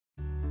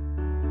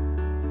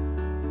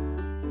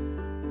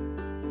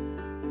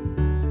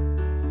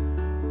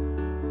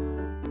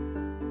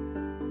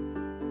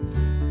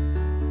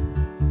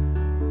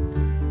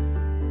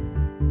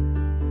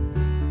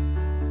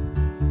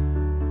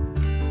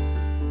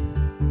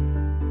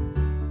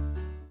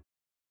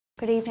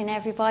Good evening,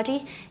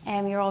 everybody.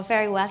 You're all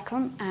very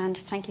welcome, and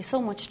thank you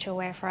so much to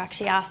Aware for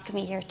actually asking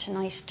me here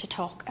tonight to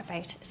talk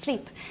about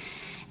sleep.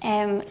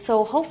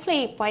 So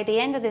hopefully by the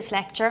end of this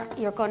lecture,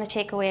 you're going to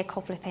take away a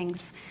couple of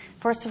things.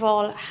 First of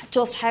all,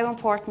 just how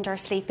important our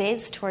sleep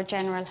is to our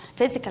general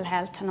physical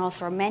health and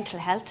also our mental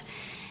health.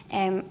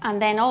 And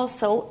then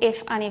also,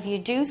 if any of you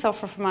do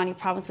suffer from any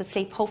problems with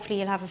sleep, hopefully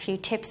you'll have a few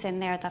tips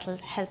in there that'll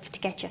help to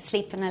get you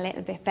sleeping a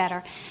little bit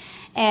better.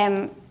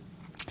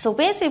 So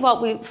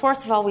basically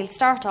first of all, we'll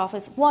start off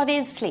with what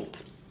is sleep?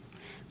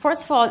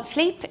 First of all,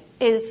 sleep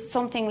is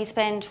something we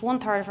spend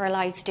 1/3 of our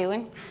lives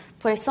doing,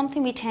 but it's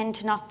something we tend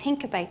to not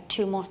think about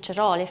too much at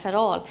all, if at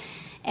all.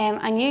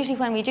 And usually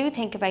when we do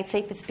think about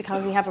sleep, it's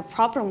because we have a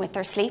problem with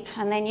our sleep,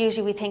 and then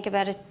usually we think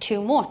about it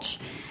too much.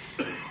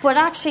 But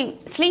actually,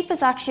 sleep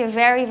is actually a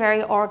very,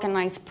 very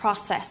organised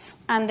process,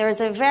 and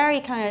there's a very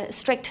kind of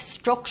strict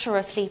structure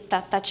of sleep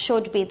that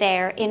should be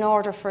there in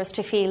order for us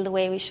to feel the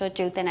way we should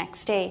do the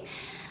next day.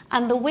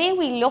 And the way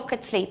we look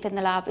at sleep in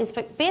the lab is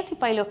basically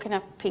by looking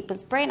at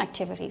people's brain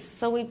activities.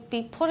 So we'd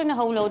be putting a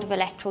whole load of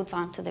electrodes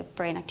onto the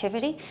brain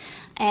activity.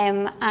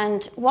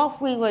 And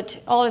what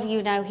all of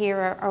you now here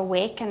are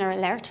awake and are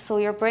alert, so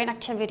your brain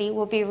activity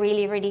will be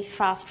really, really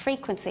fast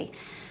frequency.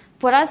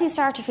 But as you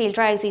start to feel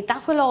drowsy,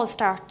 that will all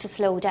start to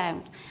slow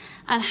down.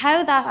 And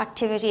how that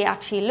activity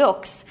actually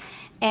looks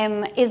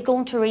is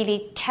going to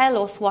really tell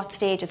us what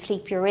stage of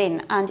sleep you're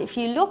in. And if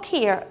you look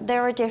here,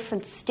 there are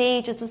different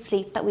stages of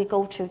sleep that we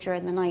go through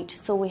during the night.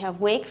 So we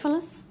have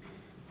wakefulness,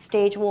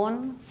 stage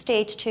 1,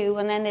 stage 2,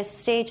 and then there's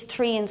stage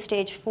 3 and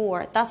stage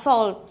 4. That's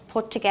all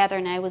put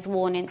together now as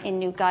one in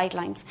new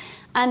guidelines.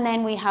 And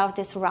then we have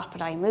this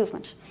rapid eye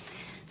movement.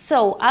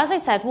 So, as I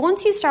said,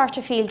 once you start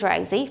to feel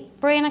drowsy,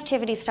 brain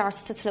activity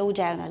starts to slow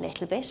down a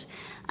little bit.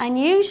 And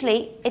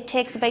usually it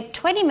takes about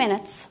 20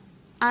 minutes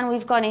and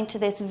we've gone into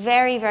this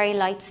very, very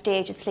light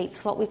stage of sleep,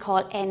 it's what we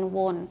call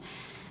N1.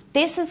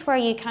 This is where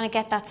you kind of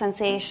get that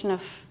sensation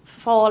of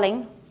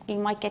falling. You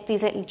might get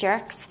these little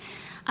jerks.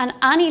 And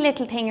any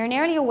little thing, you're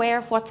nearly aware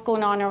of what's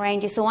going on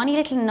around you, so any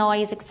little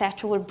noise,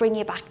 etc., will bring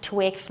you back to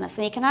wakefulness.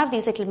 And you can have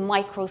these little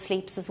micro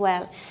sleeps as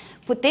well.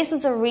 But this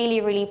is a really,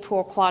 really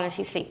poor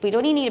quality sleep. We'd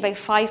only need about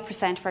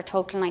 5% of our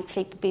total night's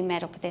sleep to be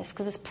made up with this,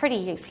 because it's pretty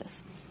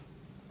useless.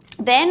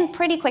 Then,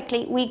 pretty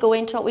quickly, we go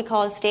into what we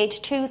call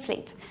stage 2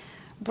 sleep.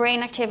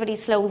 Brain activity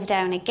slows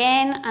down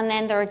again, and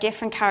then there are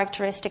different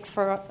characteristics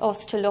for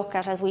us to look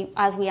at as we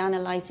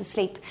analyse the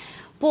sleep.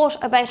 But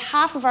about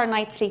half of our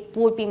night's sleep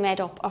would be made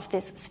up of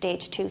this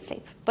stage 2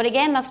 sleep. But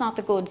again, that's not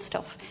the good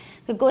stuff.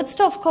 The good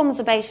stuff comes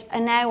about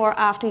an hour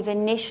after we've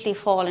initially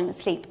fallen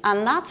asleep,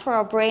 and that's where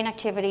our brain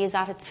activity is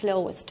at its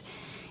slowest.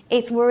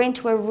 We're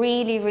into a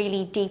really,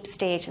 really deep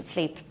stage of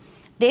sleep.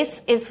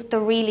 This is the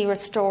really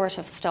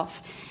restorative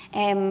stuff.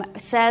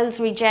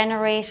 Cells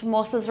regenerate,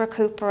 muscles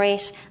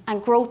recuperate,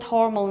 and growth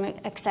hormone,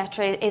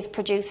 etc., is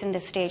produced in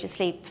this stage of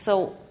sleep.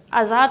 So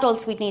as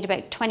adults, we'd need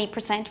about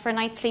 20% for a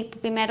night's sleep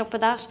would be made up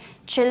of that.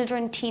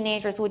 Children,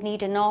 teenagers would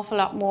need an awful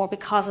lot more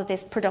because of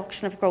this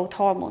production of growth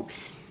hormone.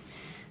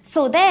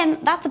 So then,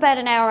 that's about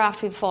an hour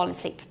after we've fallen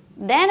asleep.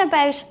 Then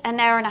about an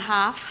hour and a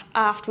half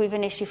after we've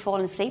initially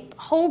fallen asleep,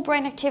 whole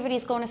brain activity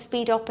is going to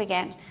speed up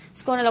again.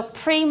 It's going to look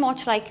pretty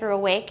much like you're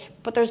awake,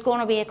 but there's going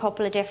to be a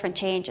couple of different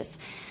changes.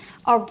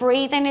 Our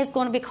breathing is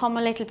going to become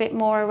a little bit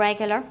more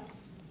irregular.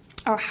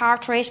 Our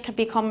heart rate can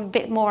become a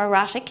bit more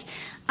erratic.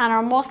 And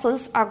our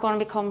muscles are going to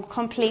become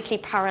completely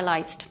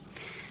paralysed.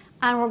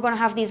 And we're going to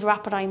have these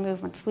rapid eye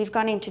movements. We've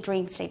gone into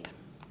dream sleep.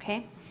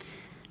 Okay?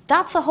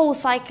 That's a whole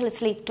cycle of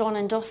sleep done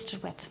and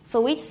dusted with.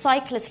 So each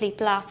cycle of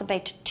sleep lasts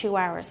about 2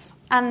 hours.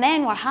 And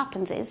then what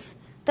happens is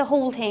the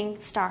whole thing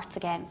starts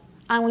again.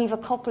 And we have a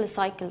couple of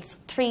cycles,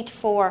 3 to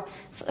 4,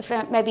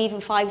 maybe even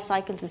 5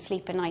 cycles of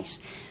sleep a night.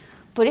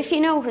 But if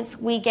you notice,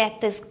 we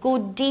get this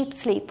good deep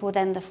sleep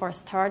within the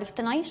first third of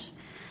the night.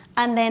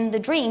 And then the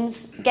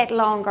dreams get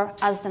longer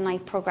as the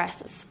night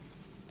progresses.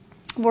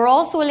 We're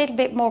also a little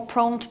bit more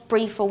prone to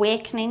brief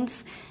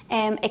awakenings,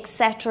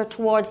 etc.,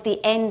 towards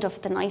the end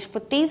of the night.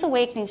 But these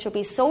awakenings should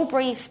be so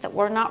brief that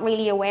we're not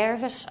really aware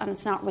of it and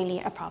it's not really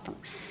a problem.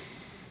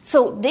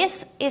 So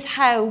this is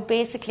how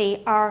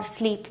basically our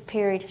sleep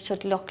period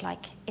should look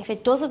like. If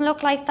it doesn't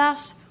look like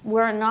that,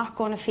 we're not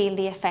going to feel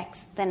the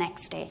effects the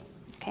next day.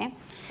 Okay?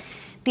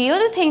 The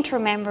other thing to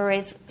remember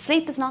is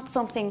sleep is not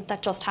something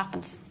that just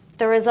happens.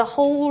 There is a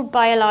whole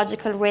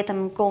biological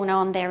rhythm going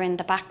on there in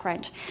the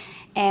background.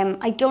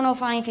 I don't know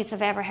if any of you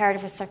have ever heard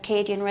of a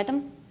circadian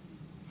rhythm.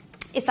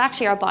 It's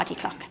actually our body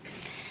clock.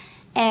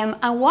 And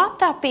what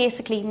that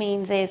basically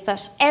means is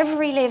that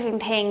every living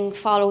thing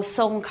follows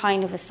some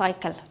kind of a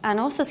cycle. And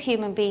us as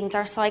human beings,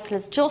 our cycle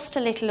is just a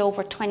little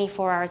over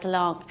 24 hours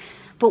long.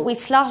 But we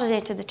slot it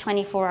into the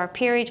 24-hour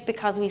period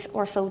because we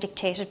are so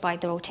dictated by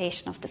the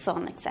rotation of the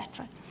sun,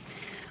 etc.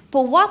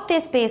 But what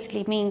this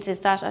basically means is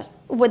that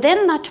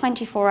within that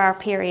 24-hour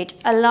period,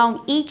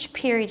 along each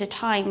period of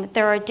time,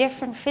 there are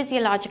different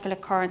physiological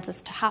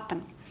occurrences to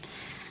happen.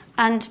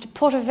 And to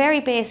put it very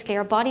basically,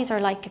 our bodies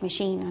are like a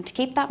machine. And to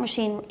keep that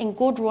machine in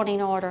good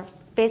running order,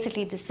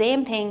 basically the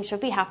same thing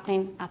should be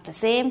happening at the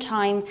same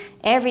time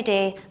every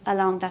day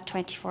along that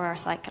 24-hour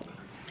cycle.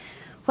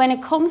 When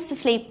it comes to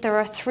sleep, there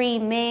are 3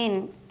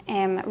 main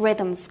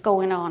rhythms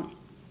going on.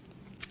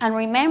 And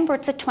remember,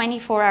 it's a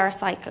 24-hour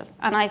cycle.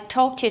 And I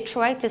talked to you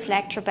throughout this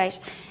lecture about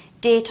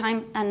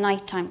daytime and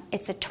nighttime.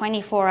 It's a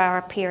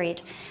 24-hour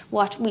period.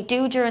 What we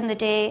do during the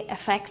day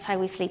affects how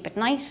we sleep at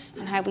night,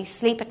 and how we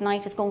sleep at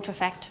night is going to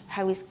affect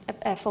how we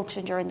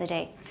function during the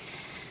day.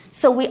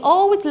 So we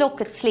always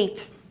look at sleep.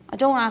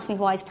 Don't ask me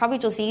why. It's probably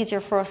just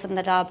easier for us in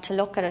the lab to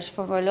look at it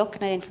when we're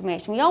looking at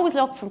information. We always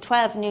look from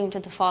 12 noon to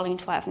the following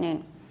 12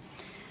 noon.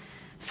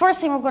 First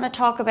thing we're going to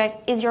talk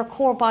about is your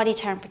core body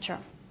temperature.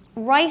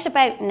 Right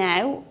about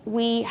now,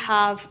 we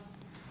have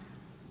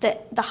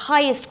the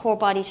highest core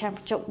body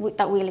temperature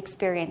that we'll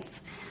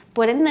experience.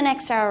 But in the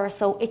next hour or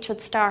so, it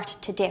should start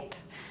to dip.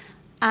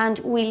 And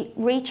we'll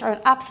reach our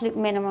absolute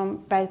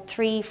minimum about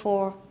between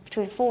 4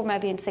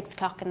 maybe and 6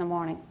 o'clock in the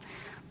morning.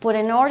 But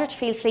in order to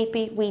feel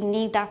sleepy, we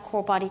need that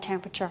core body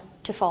temperature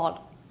to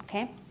fall.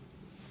 Okay?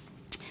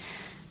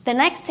 The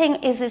next thing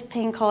is this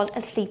thing called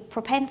a sleep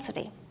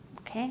propensity.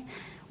 Okay?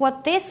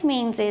 What this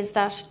means is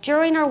that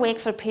during our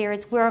wakeful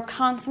periods, we're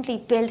constantly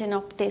building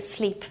up this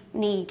sleep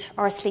need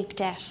or sleep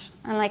debt.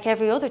 And like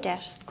every other debt,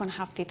 it's going to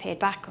have to be paid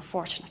back,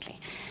 unfortunately.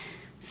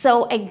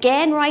 So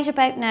again, right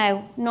about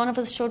now, none of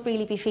us should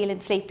really be feeling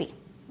sleepy.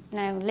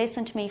 Now,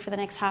 listen to me for the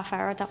next half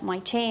hour, that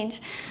might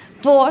change.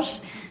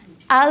 But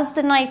as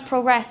the night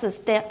progresses,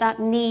 that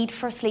need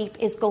for sleep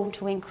is going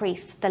to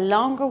increase. The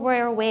longer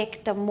we're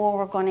awake, the more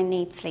we're going to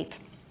need sleep.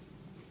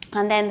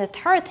 And then the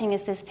third thing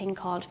is this thing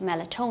called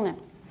melatonin.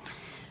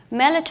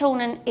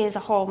 Melatonin is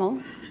a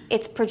hormone.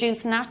 It's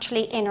produced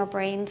naturally in our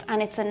brains,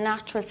 and it's a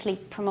natural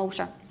sleep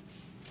promoter.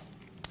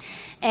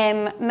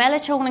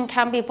 Melatonin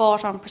can be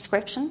bought on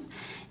prescription.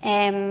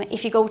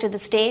 If you go to the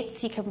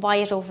States, you can buy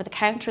it over the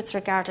counter. It's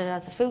regarded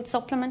as a food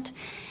supplement.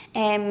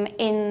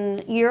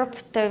 In Europe,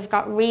 they've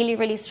got really,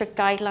 really strict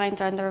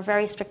guidelines, and there are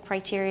very strict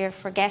criteria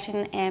for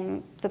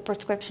getting the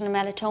prescription of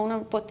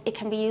melatonin, but it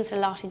can be used a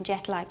lot in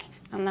jet lag,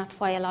 and that's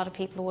why a lot of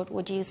people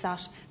would use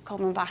that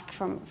coming back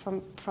from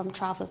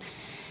travel.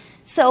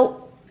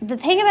 So the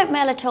thing about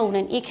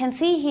melatonin, you can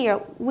see here,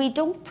 we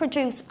don't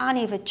produce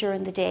any of it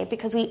during the day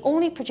because we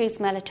only produce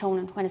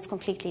melatonin when it's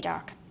completely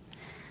dark.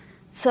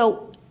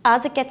 So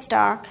as it gets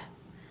dark,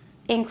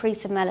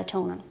 increase in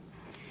melatonin.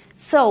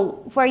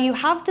 So where you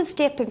have this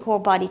dip in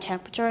core body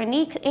temperature, an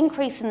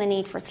increase in the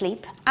need for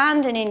sleep,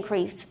 and an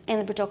increase in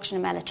the production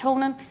of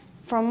melatonin,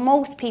 for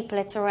most people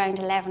it's around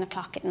 11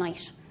 o'clock at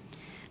night.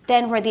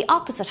 Then where the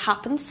opposite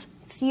happens,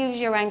 it's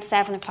usually around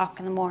 7 o'clock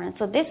in the morning.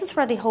 So this is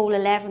where the whole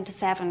 11 to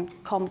 7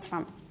 comes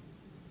from.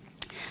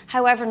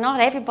 However, not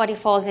everybody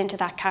falls into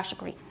that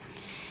category.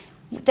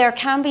 There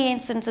can be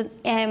instances,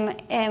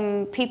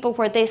 people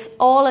where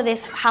all of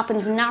this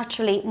happens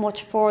naturally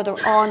much further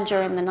on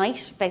during the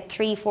night, about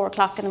 3, 4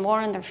 o'clock in the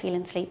morning, they're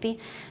feeling sleepy.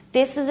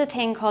 This is a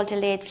thing called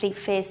delayed sleep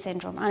phase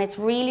syndrome, and it's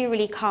really,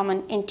 really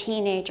common in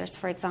teenagers,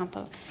 for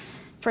example.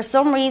 For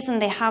some reason,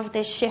 they have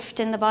this shift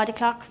in the body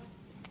clock.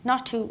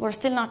 We're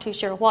still not too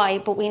sure why,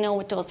 but we know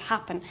it does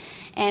happen.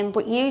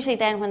 But usually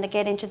then when they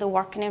get into the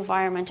working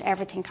environment,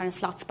 everything kind of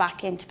slots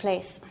back into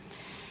place.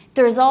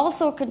 There's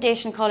also a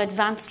condition called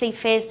advanced sleep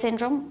phase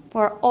syndrome,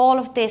 where all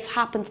of this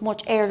happens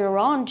much earlier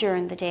on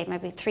during the day,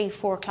 maybe 3,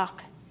 4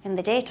 o'clock in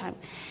the daytime.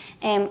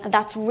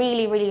 That's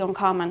really, really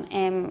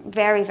uncommon,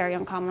 very, very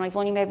uncommon. I've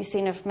only maybe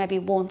seen it maybe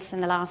once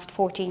in the last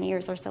 14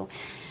 years or so.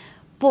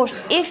 But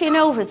if you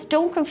notice,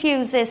 don't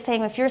confuse this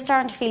thing. If you're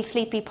starting to feel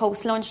sleepy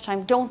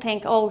post-lunchtime, don't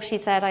think, oh, she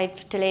said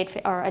I've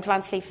delayed or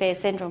advanced sleep phase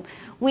syndrome.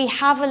 We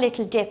have a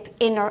little dip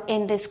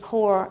in this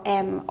core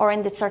or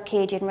in the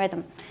circadian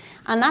rhythm.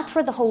 And that's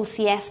where the whole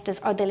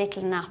siestas or the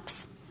little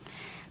naps.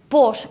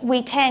 But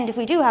we tend, if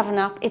we do have a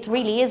nap, it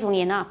really is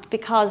only a nap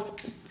because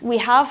we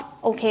have,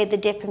 the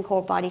dip in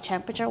core body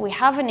temperature. We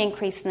have an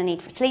increase in the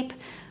need for sleep.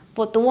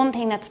 But the one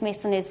thing that's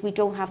missing is we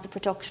don't have the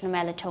production of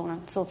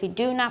melatonin. So if you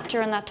do nap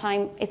during that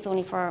time, it's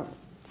only for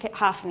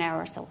half an hour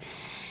or so.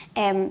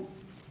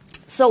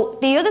 So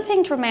the other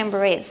thing to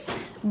remember is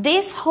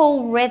this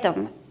whole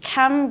rhythm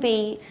can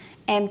be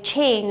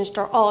changed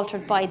or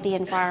altered by the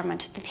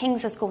environment, the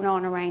things that's going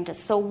on around us.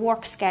 So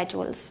work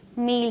schedules,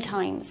 meal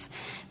times,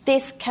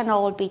 this can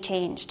all be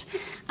changed.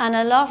 And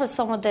a lot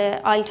of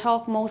I'll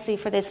talk mostly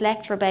for this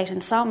lecture about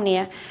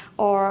insomnia,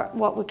 or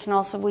what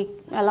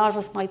a lot of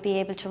us might be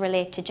able to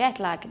relate to jet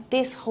lag.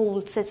 This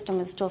whole system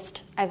is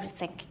just out of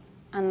sync,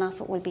 and that's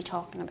what we'll be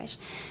talking about.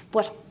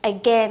 But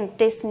again,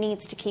 this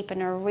needs to keep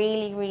in a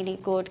really, really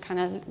good kind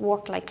of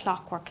work like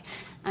clockwork.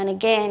 And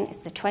again, it's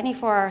the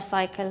 24-hour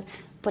cycle,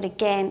 but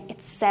again,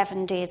 it's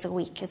 7 days a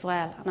week as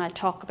well. And I'll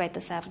talk about the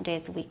 7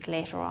 days a week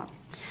later on.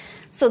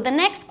 So the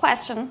next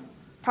question,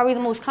 probably the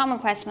most common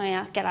question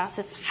I get asked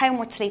is, how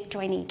much sleep do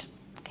I need?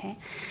 Okay,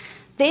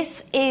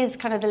 this is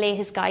kind of the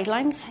latest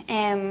guidelines,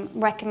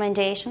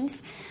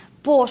 recommendations.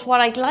 But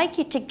what I'd like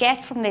you to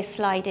get from this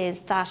slide is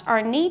that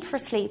our need for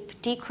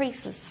sleep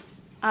decreases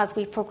as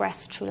we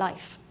progress through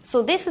life.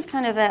 So this is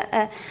kind of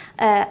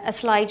a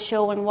slide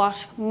showing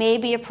what may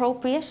be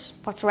appropriate,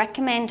 what's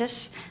recommended,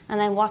 and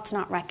then what's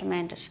not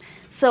recommended.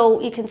 So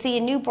you can see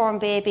a newborn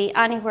baby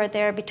anywhere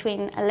there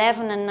between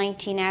 11 and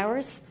 19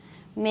 hours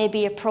may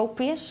be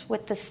appropriate,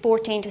 with this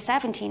 14 to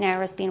 17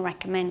 hours being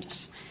recommended.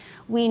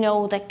 We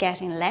know that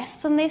getting less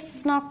than this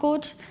is not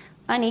good,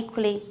 and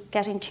equally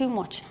getting too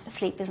much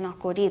sleep is not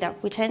good either.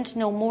 We tend to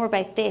know more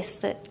about this,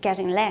 that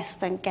getting less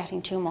than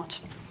getting too much.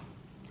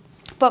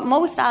 But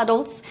most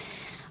adults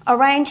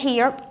around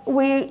here,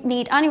 we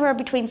need anywhere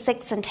between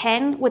 6 and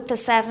 10, with the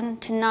 7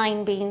 to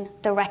 9 being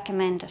the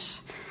recommended.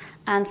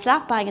 And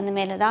slap bang in the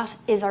middle of that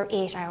is our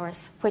 8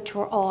 hours, which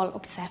we're all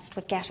obsessed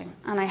with getting.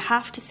 And I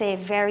have to say,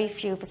 very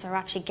few of us are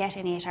actually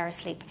getting 8 hours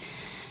sleep.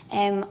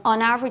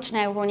 On average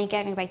now, we're only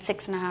getting about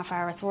 6.5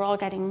 hours. We're all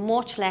getting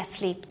much less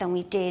sleep than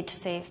we did,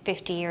 say,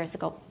 50 years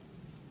ago.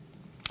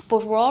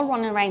 But we're all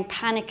running around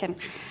panicking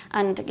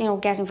and, you know,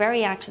 getting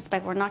very anxious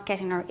about we're not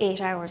getting our 8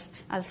 hours.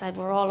 As I said,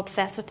 we're all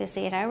obsessed with this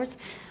 8 hours.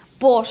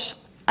 But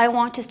I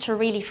want us to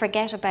really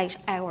forget about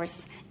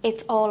hours.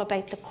 It's all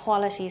about the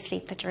quality of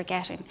sleep that you're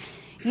getting.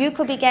 You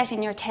could be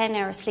getting your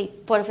 10-hour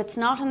sleep, but if it's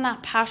not in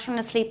that pattern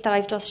of sleep that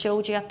I've just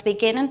showed you at the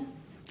beginning,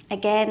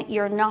 again,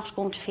 you're not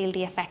going to feel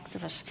the effects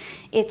of it.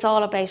 It's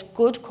all about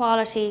good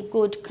quality,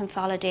 good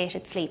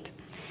consolidated sleep.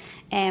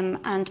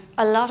 And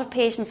a lot of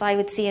patients I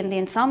would see in the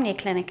insomnia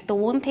clinic, the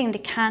one thing they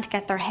can't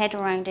get their head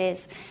around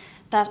is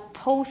that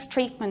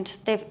post-treatment,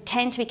 they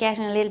tend to be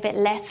getting a little bit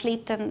less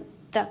sleep than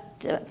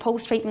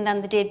post-treatment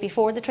than they did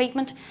before the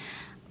treatment,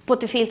 but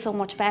they feel so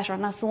much better,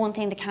 and that's the one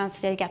thing they can't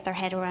still get their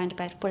head around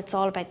about. But it's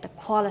all about the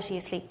quality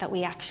of sleep that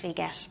we actually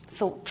get.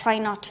 So try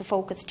not to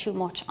focus too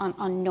much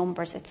on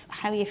numbers. It's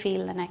how you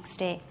feel the next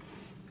day.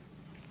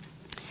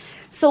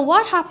 So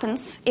what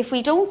happens if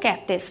we don't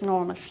get this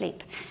normal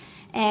sleep?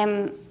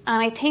 And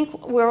I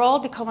think we're all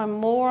becoming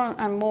more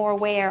and more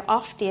aware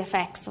of the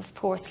effects of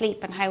poor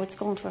sleep and how it's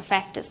going to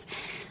affect us.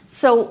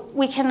 So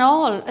we can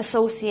all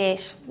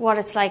associate what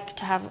it's like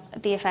to have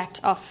the effect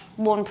of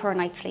one poor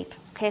night's sleep.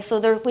 Okay,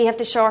 so we have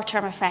the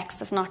short-term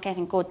effects of not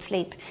getting good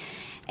sleep.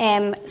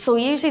 So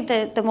usually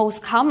the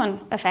most common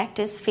effect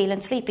is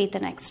feeling sleepy the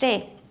next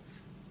day.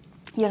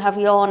 You'll have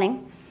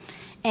yawning.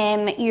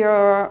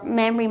 Your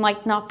memory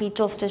might not be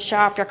just as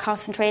sharp, your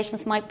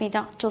concentrations might be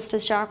not just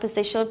as sharp as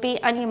they should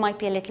be, and you might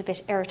be a little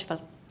bit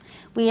irritable.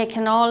 We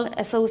can all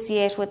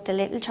associate with the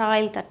little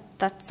child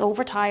that's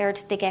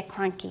overtired, they get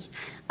cranky.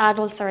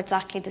 Adults are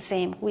exactly the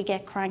same. We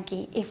get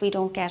cranky if we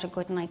don't get a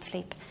good night's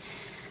sleep.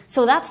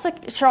 So that's the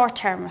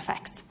short-term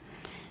effects.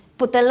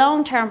 But the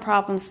long-term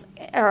problems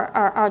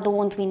are the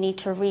ones we need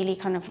to really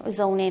kind of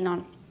zone in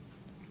on.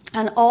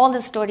 And all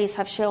the studies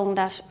have shown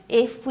that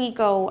if we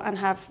go and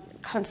have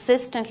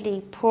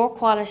consistently poor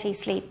quality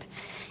sleep,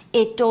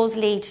 it does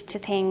lead to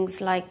things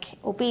like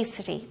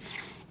obesity,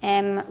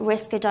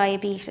 risk of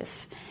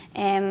diabetes,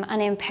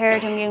 an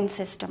impaired immune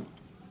system,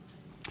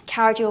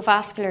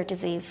 cardiovascular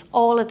disease.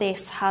 All of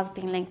this has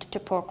been linked to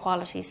poor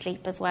quality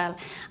sleep as well.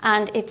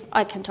 And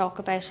I can talk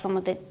about some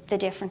of the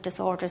different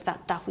disorders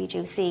that we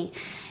do see.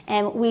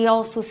 We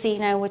also see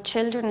now with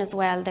children as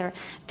well,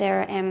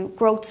 their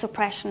growth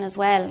suppression as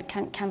well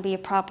can be a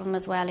problem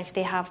as well if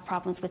they have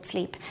problems with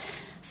sleep.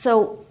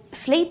 So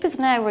sleep is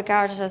now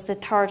regarded as the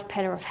third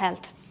pillar of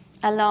health,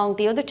 along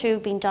the other two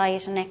being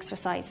diet and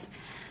exercise.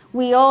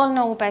 We all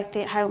know about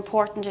how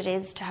important it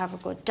is to have a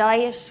good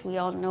diet. We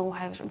all know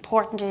how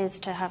important it is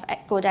to have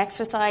good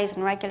exercise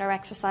and regular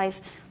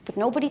exercise, but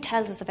nobody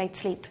tells us about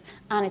sleep,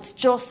 and it's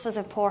just as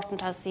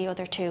important as the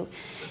other two.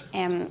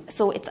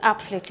 So it's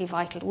absolutely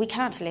vital. We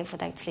can't live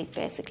without sleep,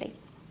 basically.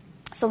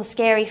 Some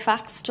scary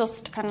facts,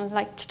 just kind of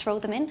like to throw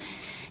them in.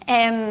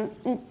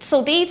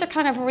 So these are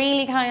kind of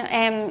really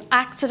kind of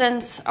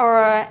accidents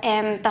or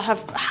that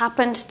have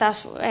happened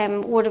that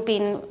would have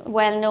been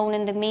well known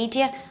in the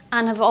media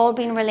and have all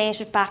been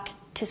related back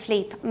to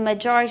sleep.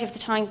 Majority of the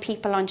time,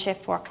 people on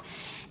shift work.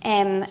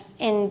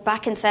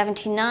 Back in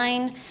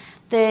 '79,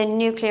 the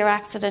nuclear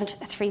accident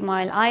at 3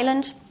 Mile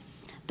Island.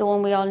 The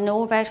one we all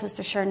know about was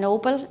the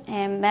Chernobyl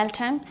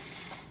meltdown.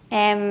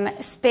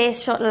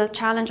 Space Shuttle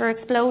Challenger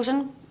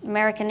explosion,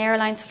 American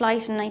Airlines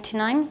flight in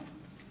 '99.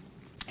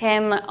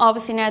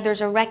 Obviously now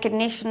there's a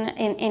recognition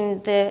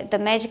in the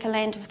medical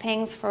end of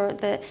things for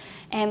the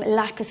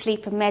lack of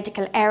sleep and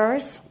medical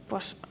errors,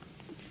 but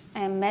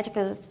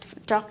medical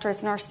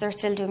doctors, nurses, they're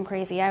still doing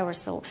crazy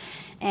hours. So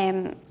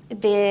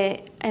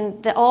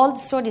all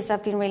the studies that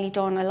have been really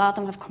done, a lot of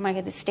them have come out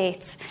of the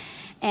States.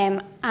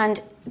 And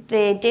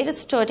they did a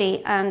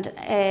study, and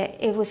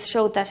it was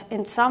showed that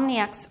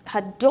insomniacs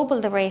had double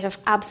the rate of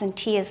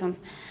absenteeism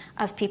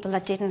as people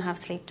that didn't have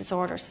sleep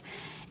disorders.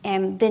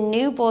 The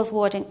new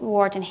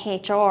buzzword in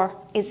HR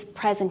is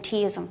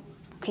presenteeism.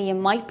 Okay, you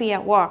might be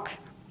at work,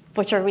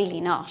 but you're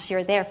really not.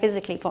 You're there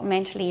physically, but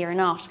mentally you're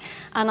not.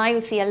 And I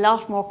would see a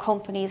lot more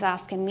companies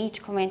asking me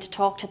to come in to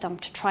talk to them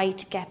to try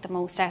to get the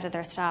most out of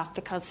their staff,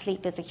 because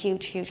sleep is a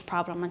huge, huge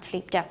problem, and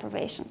sleep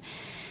deprivation.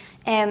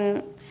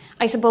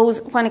 I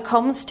suppose when it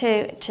comes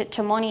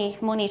to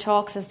money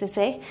talks, as they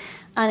say.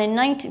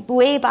 And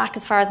way back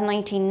as far as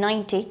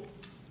 1990,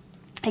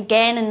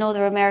 Again,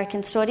 another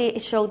American study,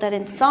 it showed that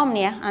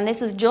insomnia, and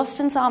this is just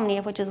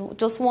insomnia, which is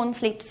just one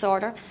sleep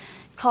disorder,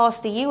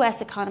 cost the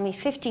US economy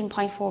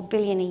 $15.4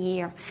 billion a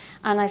year.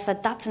 And I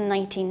said, that's in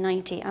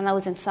 1990, and that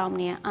was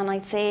insomnia. And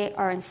I'd say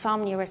our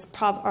insomnia rates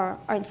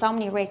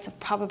have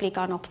probably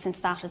gone up since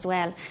that as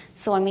well.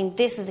 So, I mean,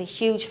 this is a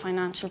huge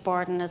financial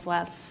burden as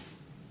well.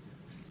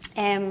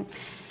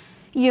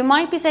 You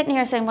might be sitting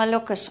here saying, well,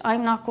 look,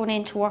 I'm not going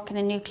into work in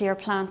a nuclear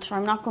plant, or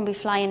I'm not going to be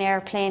flying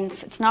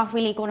airplanes. It's not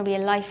really going to be a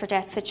life or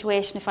death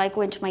situation if I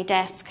go into my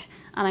desk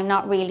and I'm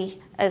not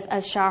really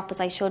as sharp as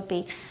I should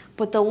be.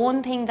 But the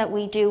one thing that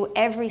we do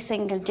every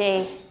single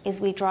day is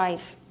we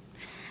drive.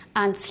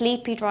 And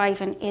sleepy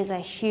driving is a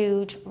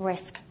huge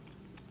risk.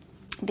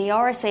 The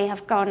RSA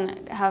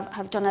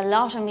have done a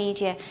lot of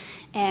media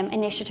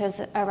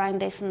initiatives around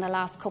this in the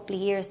last couple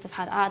of years. They've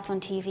had ads on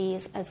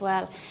TVs as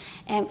well.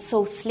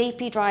 So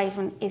sleepy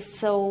driving is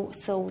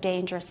so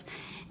dangerous.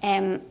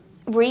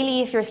 Really,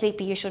 if you're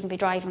sleepy, you shouldn't be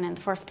driving in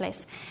the first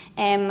place.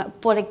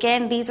 But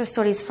again, these are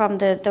studies from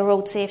the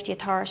Road Safety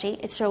Authority.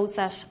 It shows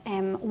that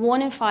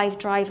 1 in 5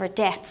 driver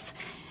deaths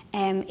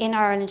in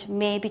Ireland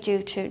may be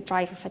due to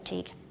driver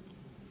fatigue.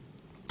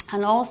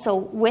 And also,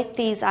 with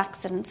these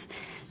accidents,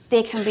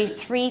 they can be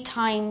 3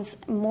 times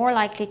more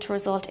likely to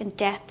result in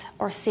death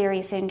or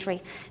serious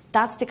injury.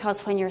 That's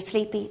because when you're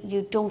sleepy,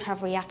 you don't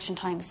have reaction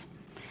times.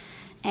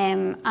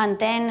 And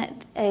then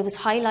it was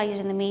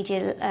highlighted in the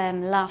media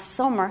last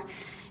summer.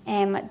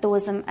 There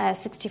was a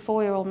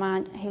 64-year-old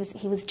man.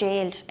 He was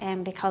jailed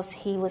because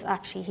he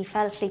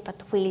fell asleep at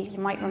the wheel. You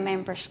might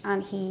remember it,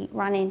 and he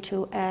ran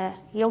into a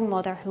young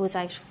mother who was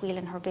out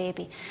wheeling her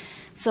baby.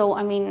 So,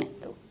 I mean,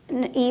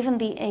 even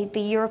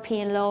the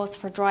European laws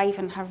for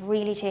driving have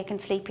really taken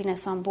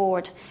sleepiness on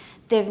board.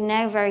 They've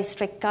now very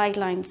strict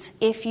guidelines.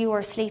 If you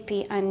are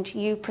sleepy and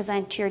you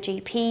present to your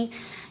GP,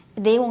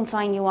 they won't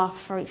sign you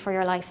off for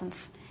your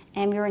licence.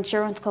 Your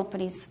insurance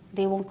companies,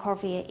 they won't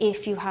cover you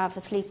if you have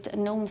a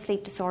known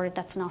sleep disorder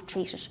that's not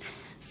treated.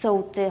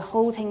 So the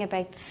whole thing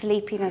about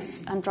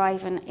sleepiness and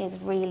driving is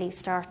really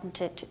starting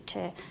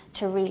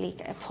to really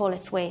pull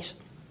its weight.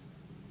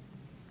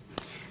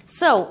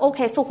 So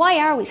why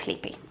are we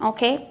sleepy?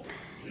 Okay,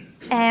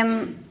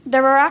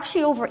 there are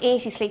actually over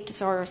 80 sleep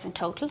disorders in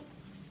total,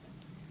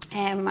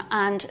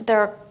 and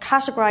they're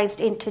categorised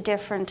into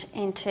different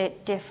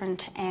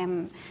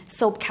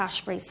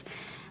subcategories.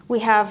 We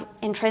have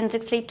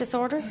intrinsic sleep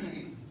disorders,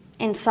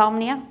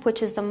 insomnia,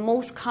 which is the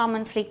most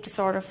common sleep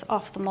disorder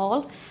of them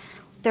all.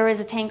 There is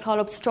a thing called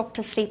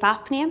obstructive sleep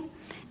apnea.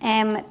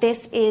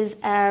 This is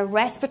a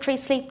respiratory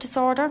sleep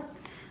disorder.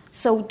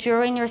 So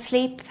during your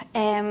sleep,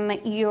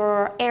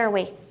 your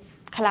airway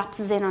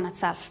collapses in on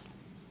itself.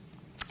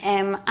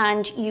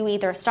 And you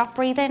either stop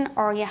breathing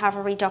or you have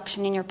a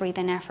reduction in your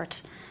breathing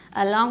effort.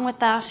 Along with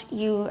that,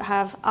 you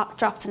have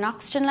drops in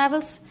oxygen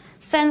levels,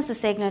 sends the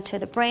signal to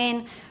the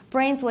brain.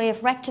 Brain's way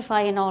of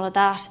rectifying all of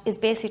that is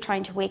basically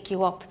trying to wake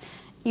you up.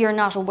 You're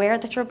not aware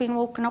that you're being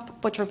woken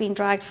up, but you're being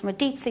dragged from a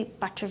deep sleep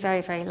back to a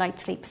very, very light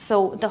sleep.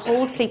 So the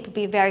whole sleep would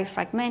be very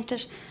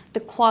fragmented.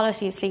 The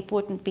quality of sleep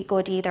wouldn't be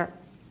good either.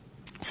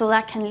 So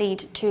that can lead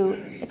to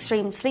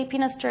extreme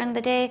sleepiness during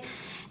the day,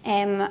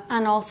 and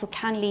also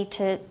can lead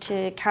to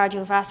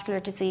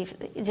cardiovascular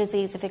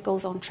disease if it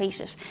goes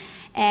untreated.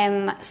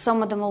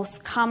 Some of the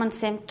most common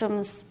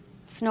symptoms,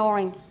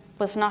 snoring,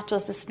 but it's not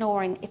just the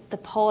snoring, it's the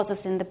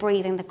pauses in the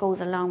breathing that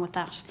goes along with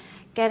that.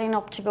 Getting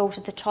up to go to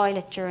the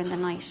toilet during the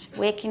night,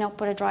 waking up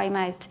with a dry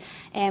mouth,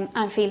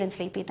 and feeling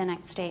sleepy the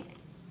next day.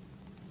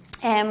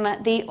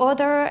 The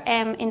other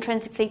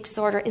intrinsic sleep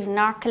disorder is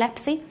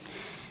narcolepsy.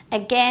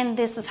 Again,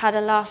 this has had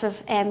a lot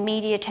of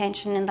media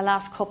attention in the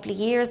last couple of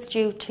years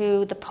due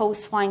to the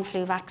post-swine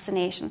flu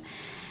vaccination.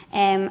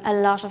 A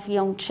lot of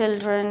young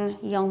children,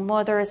 young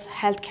mothers,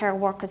 healthcare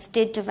workers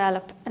did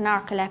develop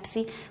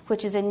narcolepsy,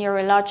 which is a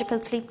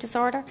neurological sleep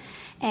disorder,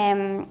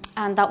 and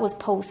that was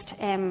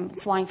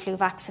post-swine flu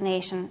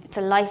vaccination. It's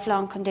a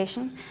lifelong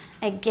condition.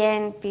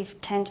 Again,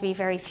 tend to be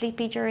very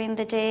sleepy during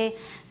the day.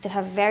 They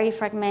have very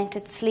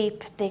fragmented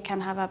sleep. They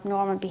can have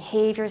abnormal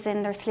behaviours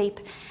in their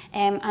sleep,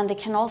 and they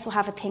can also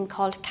have a thing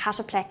called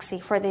cataplexy,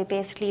 where they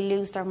basically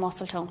lose their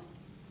muscle tone.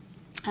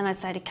 And I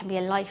said it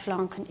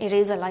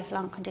is a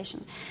lifelong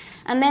condition.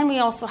 And then we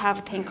also have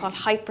a thing called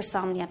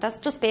hypersomnia. That's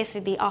just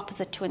basically the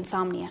opposite to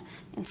insomnia.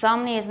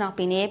 Insomnia is not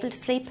being able to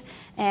sleep,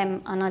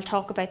 and I'll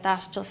talk about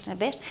that just in a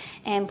bit.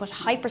 But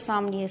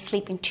hypersomnia is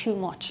sleeping too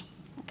much.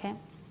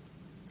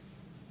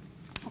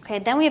 Okay,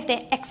 then we have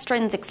the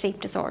extrinsic sleep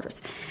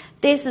disorders.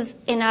 This is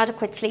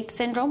inadequate sleep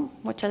syndrome,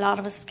 which a lot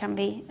of us can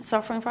be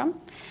suffering from.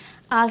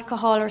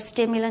 Alcohol or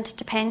stimulant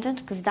dependent,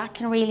 because that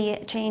can really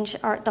change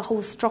the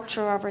whole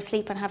structure of our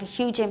sleep and have a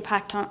huge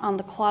impact on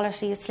the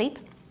quality of sleep.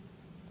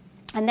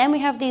 And then we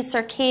have these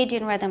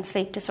circadian rhythm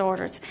sleep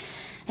disorders.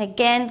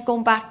 Again,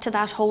 going back to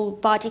that whole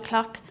body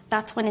clock,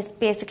 that's when it's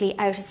basically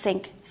out of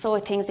sync. So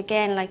things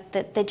again like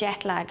the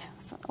jet lag,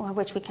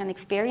 which we can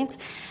experience,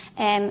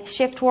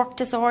 shift work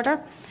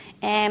disorder,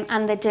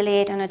 and the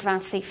delayed and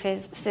advanced sleep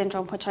phase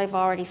syndrome, which I've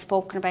already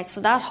spoken about.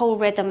 So that whole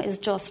rhythm is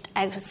just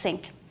out of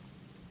sync.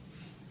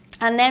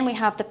 And then we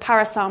have the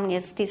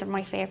parasomnias. These are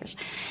my favourite.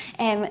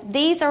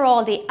 These are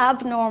all the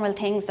abnormal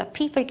things that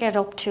people get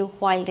up to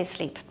while they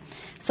sleep.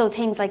 So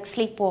things like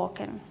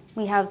sleepwalking.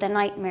 We have the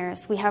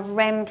nightmares. We have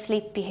REM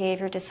sleep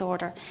behaviour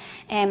disorder.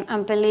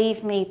 And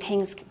believe me,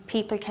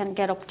 people can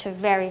get up to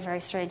very, very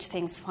strange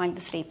things while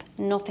they sleep.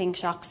 Nothing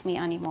shocks me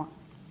anymore.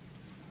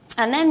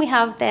 And then we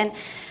have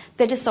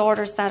the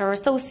disorders that are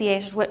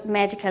associated with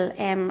medical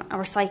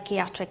or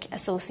psychiatric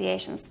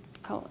associations.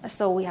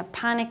 So we have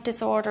panic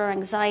disorder,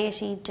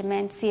 anxiety,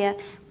 dementia,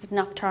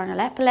 nocturnal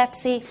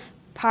epilepsy,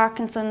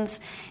 Parkinson's,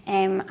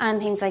 and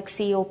things like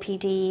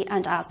COPD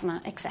and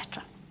asthma,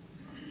 etc.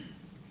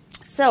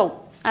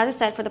 So, as I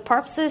said, for the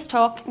purpose of this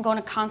talk, I'm going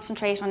to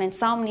concentrate on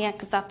insomnia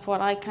because that's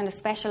what I kind of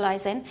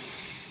specialise in.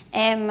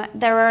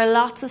 There are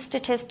lots of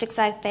statistics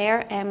out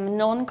there,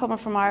 none coming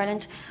from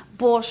Ireland,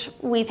 but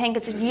we think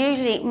it's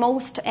usually,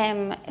 most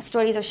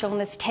studies are showing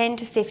that 10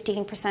 to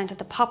 15% of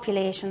the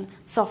population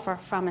suffer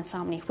from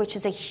insomnia, which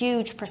is a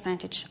huge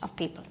percentage of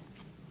people.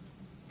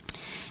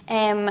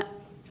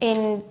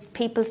 In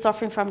people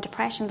suffering from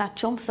depression, that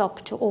jumps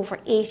up to over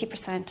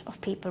 80%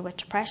 of people with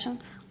depression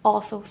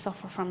also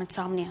suffer from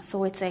insomnia.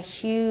 So it's a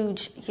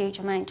huge, huge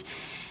amount.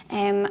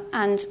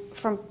 And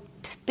from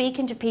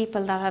speaking to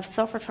people that have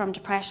suffered from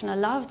depression, a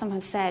lot of them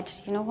have said,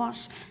 you know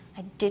what,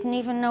 I didn't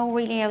even know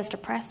really I was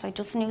depressed. I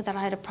just knew that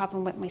I had a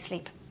problem with my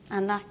sleep.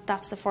 And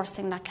that's the first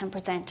thing that can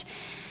present.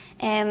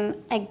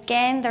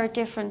 Again, there are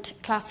different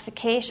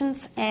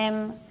classifications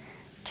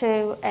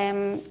to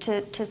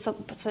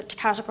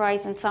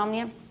categorise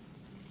insomnia.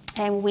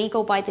 We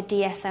go by the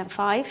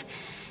DSM-5,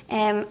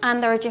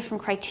 and there are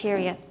different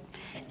criteria.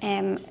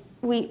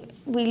 We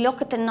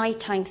look at the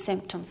nighttime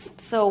symptoms,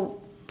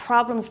 so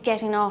problems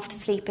getting off to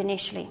sleep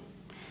initially.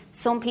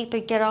 Some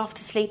people get off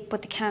to sleep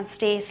but they can't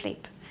stay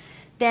asleep.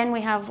 Then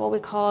we have what we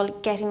call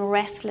getting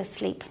restless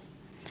sleep,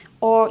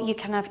 or you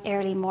can have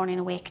early morning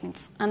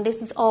awakenings, and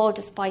this is all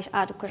despite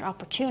adequate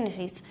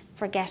opportunities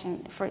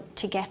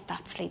to get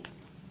that sleep.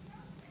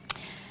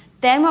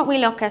 Then what we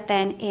look at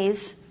then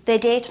is the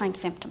daytime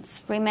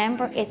symptoms.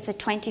 Remember, it's a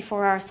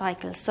 24-hour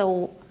cycle,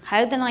 so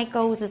how the night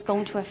goes is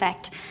going to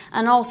affect.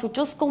 And also,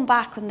 just going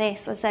back on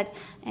this, I said,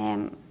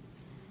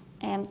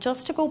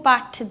 just to go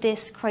back to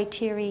this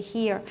criteria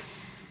here,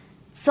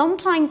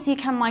 sometimes you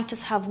might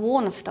just have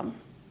one of them.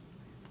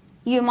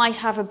 You might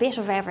have a bit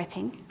of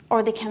everything,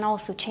 or they can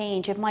also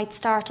change. It might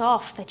start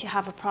off that you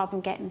have a problem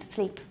getting to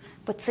sleep,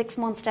 but 6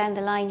 months down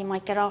the line you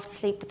might get off to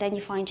sleep, but then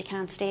you find you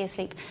can't stay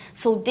asleep.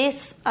 So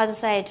this, as I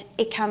said,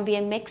 it can be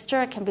a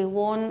mixture, it can be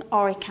one,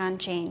 or it can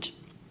change.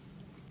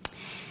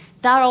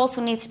 That also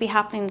needs to be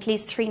happening at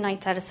least 3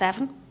 nights out of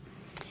 7.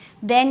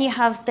 Then you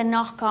have the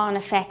knock-on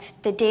effect,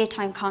 the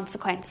daytime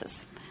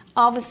consequences.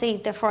 Obviously,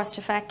 the first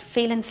effect,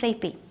 feeling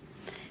sleepy,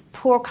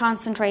 poor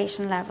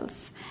concentration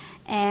levels,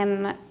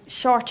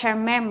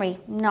 short-term memory,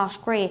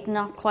 not great,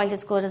 not quite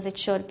as good as it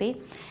should be,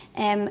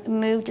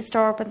 mood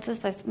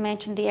disturbances, I've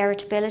mentioned the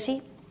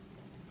irritability,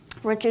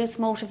 reduced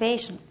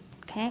motivation,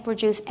 okay,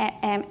 reduced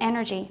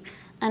energy,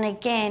 and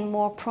again,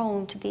 more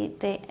prone to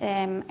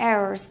the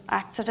errors,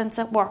 accidents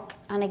at work,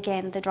 and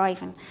again, the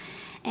driving.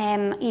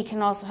 You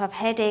can also have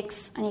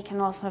headaches, and you can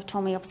also have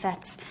tummy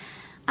upsets.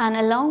 And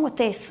along with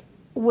this,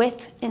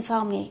 with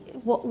insomnia,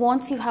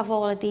 once you have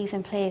all of these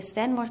in place,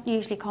 then what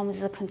usually comes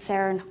is a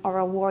concern or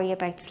a worry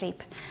about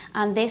sleep.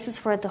 And this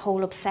is where the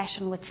whole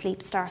obsession with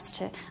sleep starts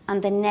to,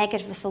 and the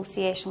negative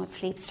association with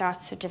sleep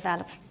starts to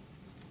develop.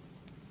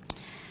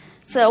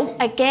 So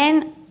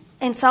again,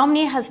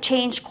 insomnia has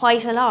changed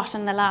quite a lot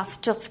in the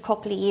last just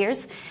couple of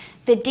years.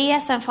 The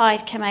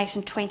DSM-5 came out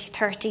in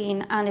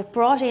 2013, and it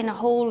brought in a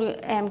whole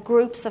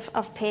groups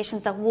of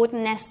patients that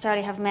wouldn't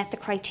necessarily have met the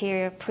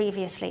criteria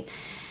previously.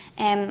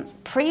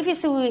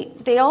 Previously,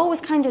 they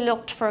always kind of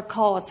looked for a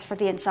cause for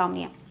the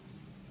insomnia.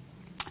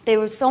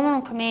 Someone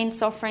would come in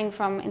suffering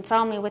from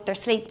insomnia with their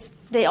sleep.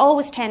 They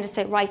always tend to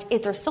say, right,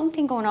 is there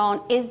something going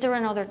on? Is there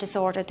another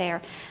disorder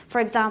there?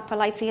 For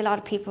example, I see a lot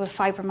of people with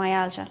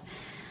fibromyalgia.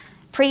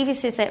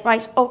 Previously said,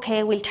 right,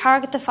 okay, we'll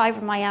target the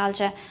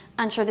fibromyalgia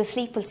and sure the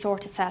sleep will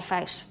sort itself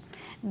out.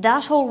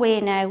 That whole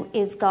way now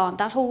is gone.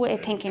 That whole way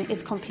of thinking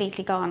is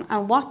completely gone.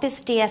 And what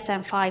this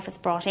DSM-5 has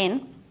brought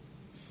in,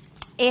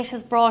 it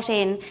has brought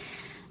in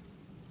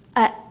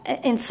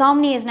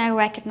insomnia is now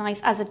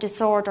recognised as a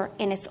disorder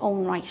in its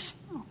own right.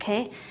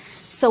 Okay,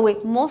 so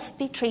it must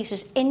be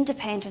treated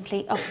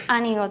independently of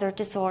any other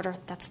disorder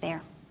that's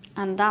there.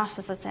 And that,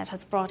 as I said,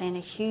 has brought in a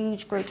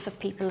huge groups of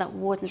people that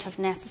wouldn't have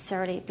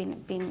necessarily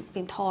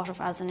been thought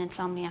of as an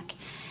insomniac.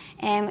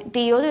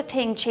 The other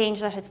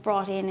change that it's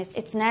brought in is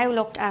it's now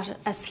looked at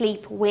a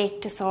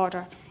sleep-wake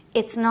disorder.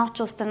 It's not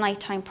just the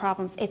nighttime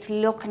problems, it's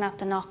looking at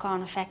the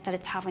knock-on effect that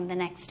it's having the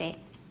next day.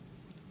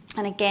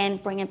 And again,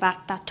 bringing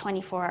back that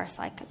 24-hour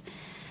cycle.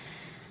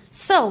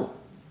 So,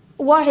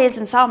 what is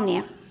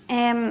insomnia?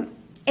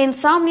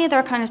 Insomnia, there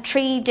are kind of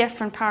 3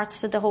 different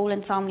parts to the whole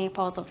insomnia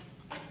puzzle.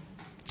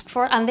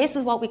 And this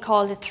is what we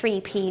call the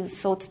 3 Ps.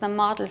 So it's the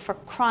model for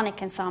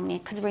chronic insomnia.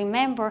 Because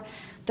remember,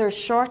 there's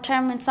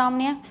short-term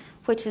insomnia,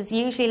 which is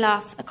usually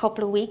lasts a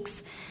couple of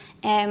weeks.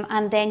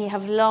 And then you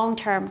have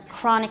long-term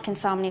chronic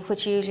insomnia,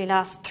 which usually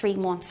lasts 3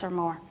 months or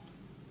more.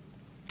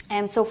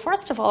 So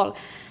first of all,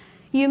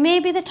 you may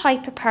be the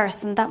type of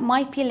person that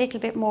might be a little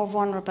bit more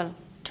vulnerable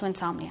to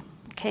insomnia,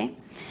 okay?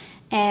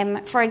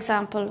 For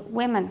example,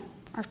 women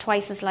are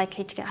twice as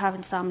likely to have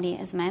insomnia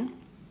as men.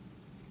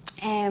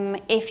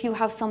 If you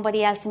have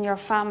somebody else in your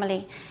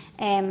family,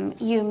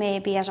 you may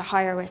be at a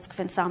higher risk of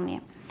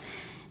insomnia.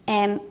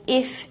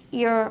 If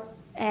your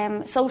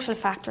social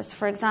factors,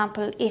 for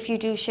example, if you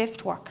do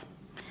shift work,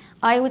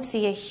 I would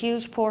see a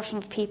huge portion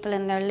of people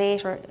in their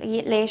later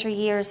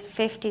years,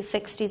 50s,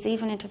 60s,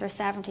 even into their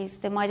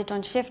 70s, they might have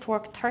done shift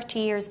work 30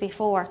 years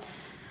before.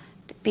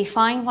 Be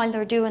fine while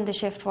they're doing the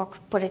shift work,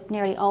 but it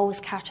nearly always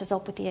catches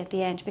up with you at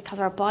the end,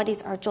 because our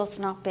bodies are just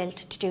not built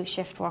to do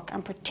shift work,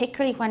 and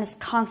particularly when it's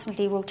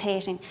constantly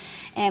rotating,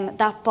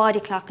 that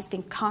body clock is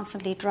being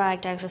constantly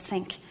dragged out of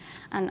sync,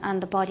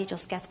 and the body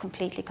just gets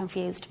completely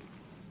confused.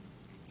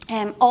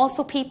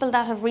 Also, people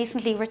that have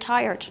recently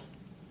retired,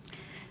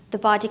 the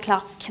body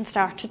clock can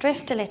start to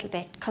drift a little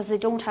bit because they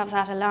don't have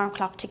that alarm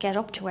clock to get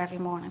up to every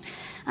morning.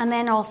 And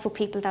then also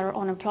people that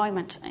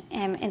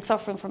are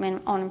suffering from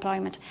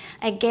unemployment.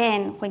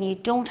 Again, when you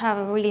don't have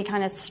a really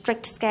kind of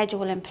strict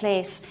schedule in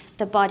place,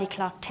 the body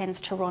clock tends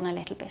to run a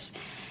little bit.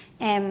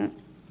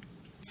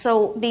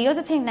 So the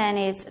other thing then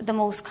is, the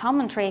most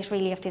common trait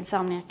really of the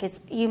insomniac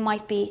is you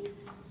might be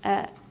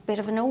a bit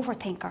of an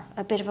overthinker,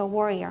 a bit of a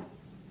worrier.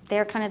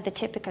 They're kind of the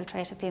typical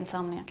trait of the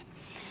insomniac.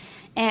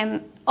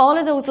 All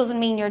of those doesn't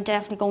mean you're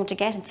definitely going to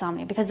get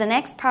insomnia, because the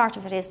next part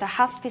of it is there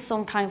has to be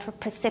some kind of a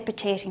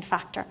precipitating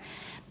factor.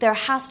 There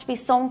has to be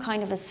some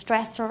kind of a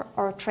stressor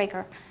or a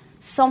trigger,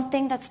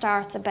 something that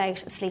starts about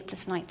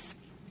sleepless nights.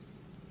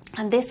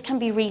 And this can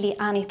be really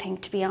anything,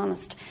 to be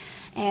honest.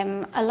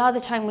 A lot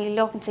of the time we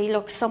look and say,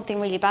 look, something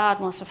really bad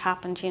must have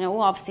happened.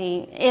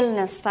 Obviously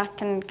illness, that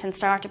can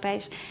start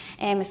about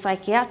a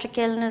psychiatric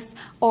illness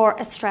or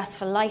a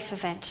stressful life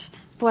event.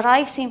 But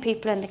I've seen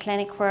people in the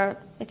clinic where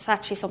it's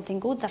actually something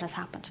good that has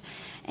happened.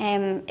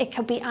 It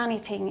could be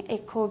anything.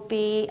 It could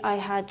be, I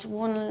had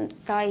one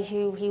guy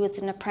he was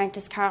an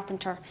apprentice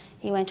carpenter.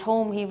 He went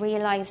home, he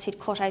realised he'd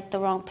cut out the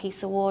wrong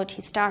piece of wood.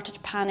 He started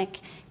to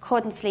panic,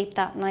 couldn't sleep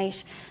that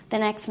night. The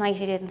next night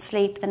he didn't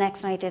sleep, the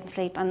next night he didn't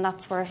sleep, and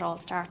that's where it all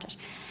started.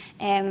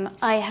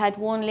 I had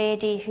one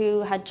lady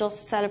who had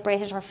just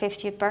celebrated her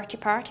 50th birthday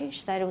party. She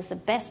said it was the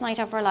best night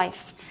of her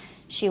life.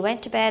 She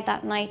went to bed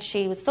that night,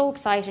 she was so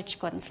excited she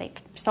couldn't sleep.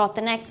 She thought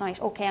the next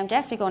night, okay, I'm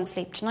definitely going to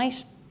sleep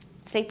tonight.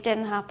 Sleep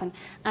didn't happen.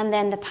 And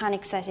then the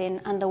panic set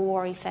in and the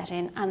worry set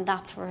in, and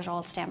that's where it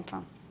all stemmed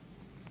from.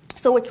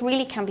 So it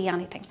really can be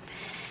anything.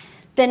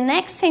 The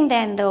next thing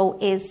then, though,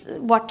 is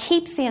what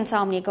keeps the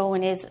insomnia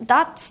going is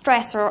that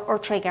stressor or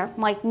trigger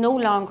might no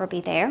longer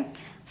be there.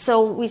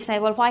 So we say,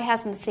 well, why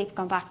hasn't the sleep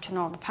gone back to a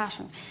normal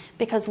pattern?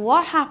 Because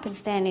what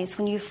happens then is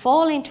when you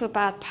fall into a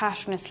bad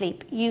pattern of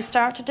sleep, you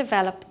start to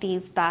develop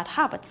these bad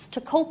habits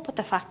to cope with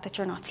the fact that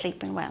you're not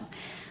sleeping well.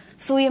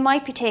 So you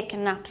might be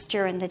taking naps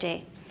during the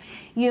day.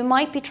 You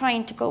might be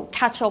trying to go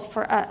catch up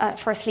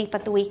for sleep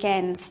at the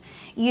weekends.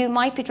 You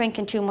might be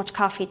drinking too much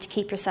coffee to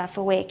keep yourself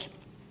awake.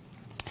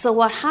 So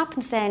what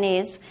happens then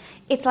is,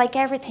 it's like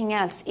everything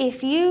else.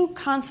 If you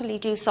constantly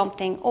do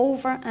something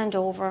over and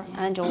over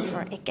and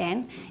over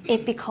again,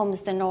 it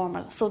becomes the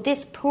normal. So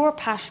this poor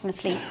pattern of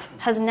sleep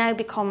has now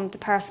become the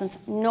person's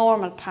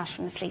normal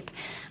pattern of sleep.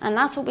 And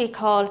that's what we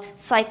call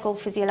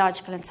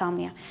psychophysiological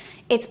insomnia.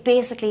 It's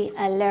basically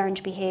a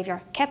learned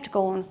behaviour kept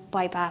going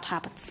by bad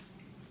habits.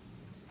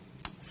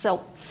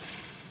 So,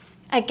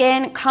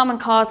 again, common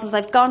causes.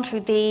 I've gone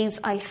through these.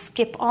 I'll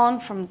skip on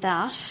from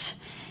that.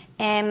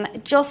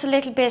 Just a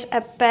little bit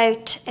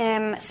about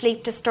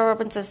sleep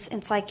disturbances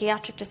in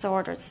psychiatric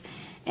disorders.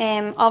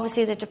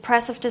 Obviously the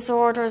depressive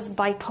disorders,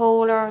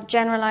 bipolar,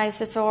 generalised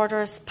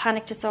disorders,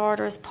 panic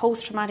disorders,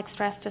 post-traumatic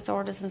stress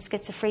disorders and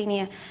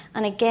schizophrenia.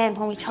 And again,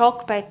 when we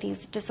talk about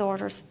these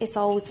disorders, it's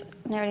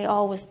nearly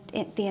always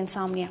the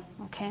insomnia,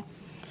 okay?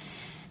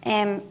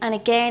 And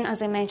again,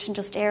 as I mentioned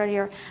just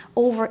earlier,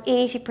 over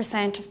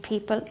 80% of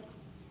people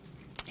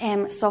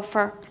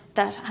suffer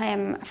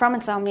from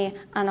insomnia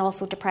and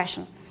also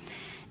depression.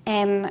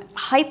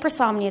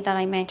 Hypersomnia that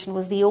I mentioned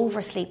was the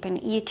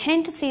oversleeping. You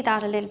tend to see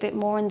that a little bit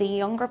more in the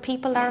younger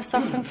people that are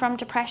suffering from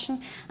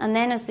depression, and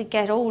then as they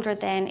get older,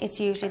 then it's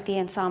usually the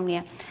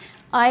insomnia.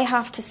 I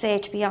have to say,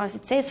 to be honest,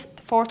 it says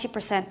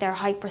 40% they're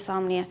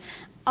hypersomnia.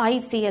 I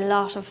see a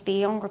lot of the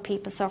younger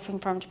people suffering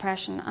from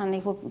depression, and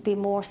it would be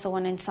more so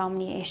an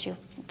insomnia issue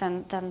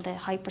than the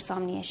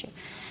hypersomnia issue.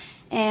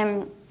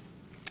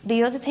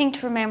 The other thing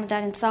to remember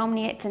that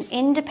insomnia, it's an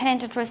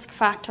independent risk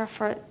factor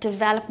for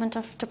development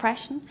of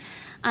depression,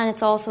 and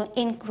it's also an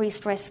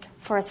increased risk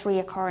for its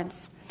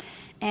reoccurrence.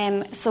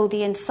 So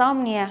the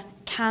insomnia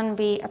can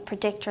be a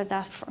predictor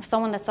that for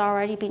someone that's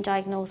already been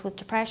diagnosed with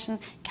depression,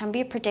 can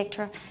be a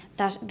predictor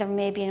that there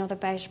may be another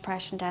bout of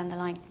depression down the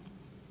line.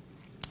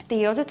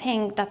 The other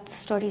thing that the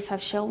studies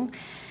have shown,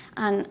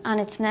 and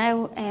it's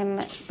now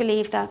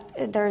believed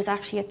that there is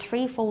actually a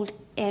threefold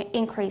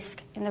increase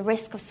in the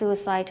risk of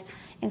suicide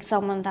in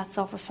someone that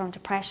suffers from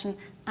depression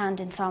and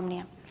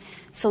insomnia.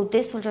 So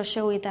this will just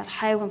show you that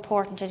how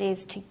important it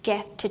is to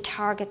get to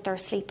target their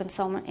sleep in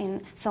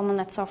someone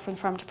that's suffering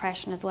from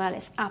depression as well.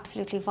 It's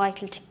absolutely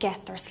vital to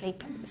get their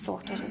sleep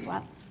sorted as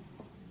well.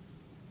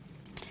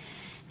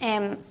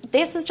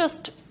 This is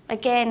just,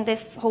 again,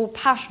 this whole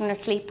pattern of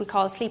sleep we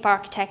call sleep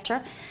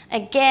architecture.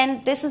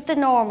 Again, this is the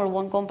normal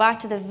one, going back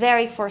to the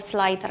very first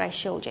slide that I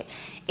showed you.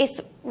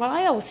 It's what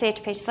I always say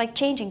to patients, like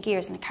changing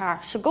gears in a car.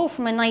 It should go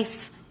from a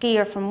nice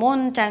gear from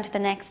one down to the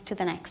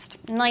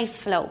next, nice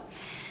flow.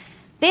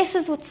 This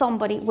is with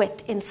somebody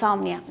with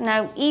insomnia.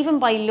 Now, even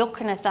by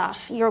looking at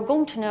that, you're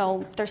going to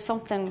know there's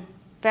something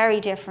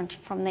very different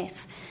from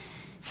this.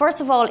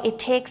 First of all, it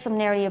takes them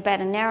nearly about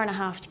an hour and a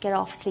half to get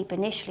off sleep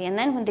initially, and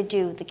then when they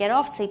do, they get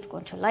off sleep, go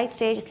into a light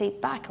stage of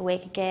sleep, back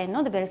awake again,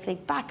 another bit of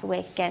sleep, back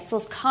awake again. So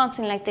it's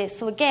constantly like this.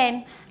 So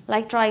again,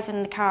 like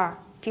driving the car,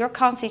 if you're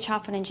constantly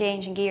chopping and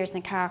changing gears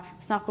in the car,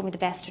 it's not going to be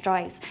the best of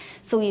drives.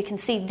 So you can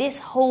see this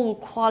whole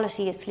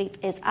quality of sleep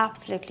is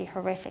absolutely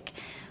horrific.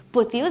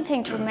 But the other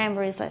thing to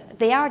remember is that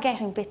they are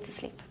getting bits of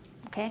sleep,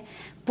 okay?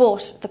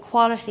 But the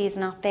quality is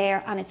not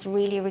there, and it's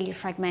really, really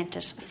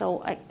fragmented.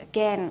 So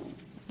again,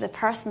 the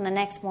person the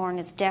next morning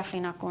is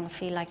definitely not going to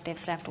feel like they've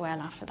slept well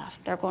after that.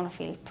 They're going to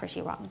feel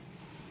pretty rotten.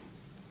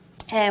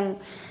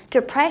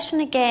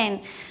 Depression,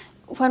 again,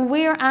 when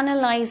we're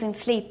analysing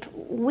sleep,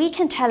 we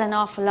can tell an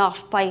awful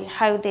lot by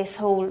how this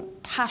whole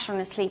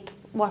pattern of sleep,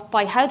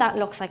 by how that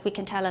looks like, we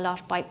can tell a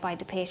lot by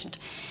the patient.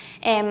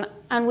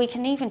 And we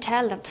can even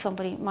tell that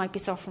somebody might be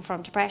suffering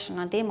from depression,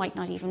 and they might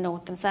not even know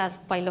it themselves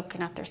by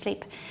looking at their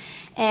sleep.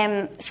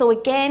 So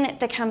again,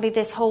 there can be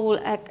this whole,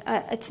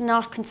 it's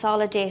not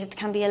consolidated, there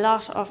can be a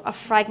lot of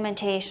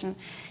fragmentation.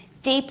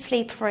 Deep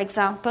sleep, for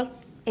example,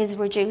 is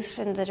reduced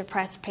in the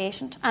depressed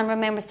patient, and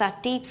remember, it's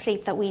that deep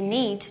sleep that we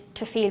need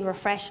to feel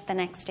refreshed the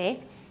next day.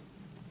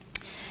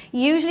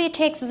 Usually it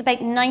takes us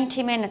about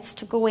 90 minutes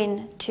to go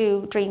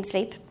into dream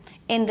sleep.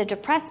 In the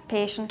depressed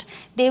patient,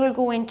 they will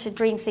go into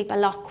dream sleep a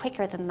lot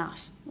quicker than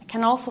that. It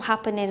can also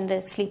happen in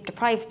the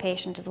sleep-deprived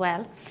patient as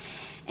well.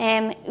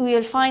 We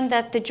will find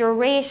that the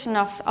duration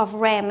of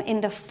REM in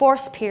the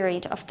first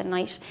period of the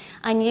night,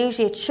 and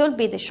usually it should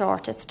be the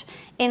shortest.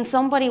 In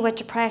somebody with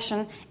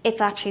depression, it's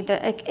actually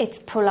it's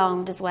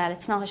prolonged as well.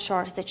 It's not as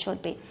short as it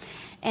should be.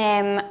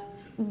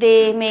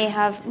 They may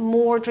have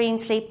more dream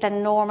sleep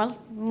than normal.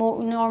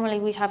 Normally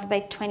we'd have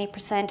about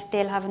 20%.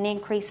 They'll have an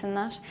increase in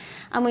that.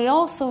 And we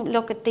also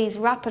look at these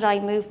rapid eye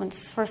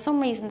movements. For some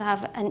reason, they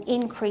have an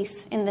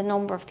increase in the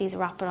number of these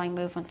rapid eye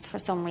movements for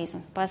some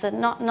reason. But I said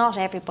not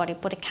everybody,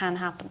 but it can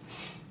happen.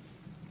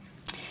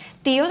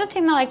 The other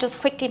thing that I just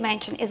quickly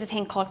mention is a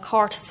thing called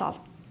cortisol.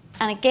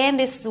 And again,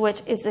 this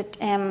is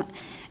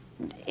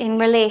in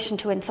relation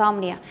to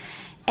insomnia.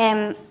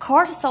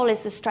 Cortisol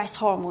is the stress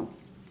hormone.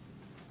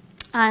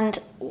 And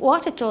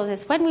what it does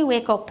is when we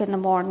wake up in the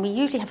morning, we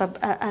usually have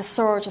a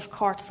surge of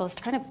cortisol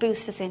to kind of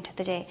boost us into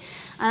the day.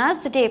 And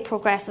as the day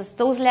progresses,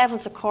 those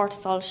levels of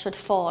cortisol should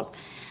fall.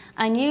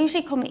 And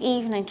usually come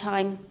evening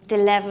time,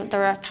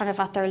 they're kind of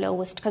at their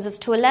lowest, because it's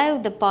to allow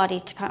the body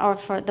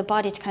for the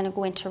body to kind of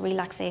go into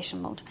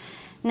relaxation mode.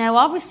 Now,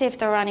 obviously, if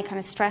there are any kind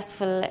of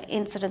stressful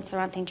incidents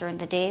or anything during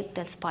the day,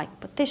 they'll spike,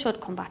 but they should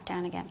come back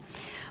down again.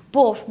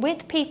 But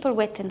with people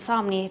with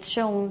insomnia, it's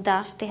shown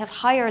that they have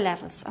higher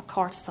levels of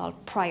cortisol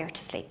prior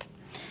to sleep.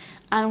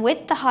 And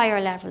with the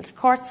higher levels,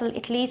 cortisol,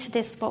 it leads to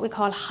this, what we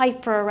call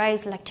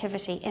hyperarousal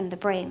activity in the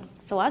brain.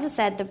 So as I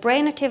said, the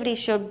brain activity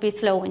should be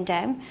slowing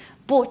down,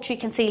 but you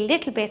can see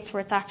little bits where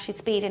it's actually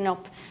speeding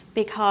up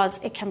because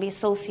it can be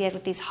associated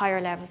with these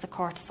higher levels of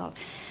cortisol.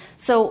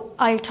 So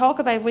I'll talk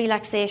about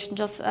relaxation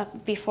just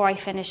before I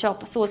finish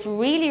up. So it's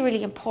really,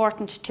 really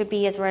important to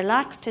be as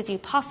relaxed as you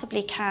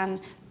possibly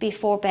can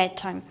before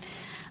bedtime.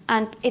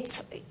 And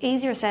it's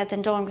easier said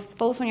than done, because I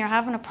suppose when you're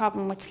having a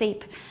problem with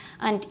sleep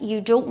and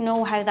you don't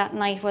know how that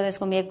night, whether it's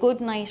going to be a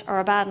good night or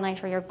a bad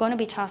night, or you're going to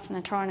be tossing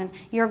and turning,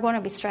 you're going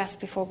to be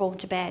stressed before going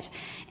to bed.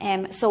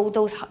 So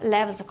those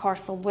levels of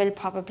cortisol will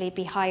probably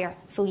be higher.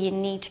 So you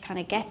need to kind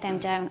of get them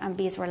down and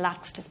be as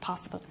relaxed as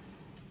possible.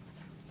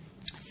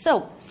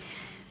 So,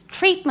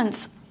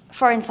 treatments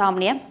for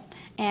insomnia.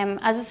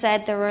 As I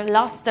said,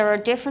 there are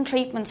different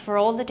treatments for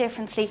all the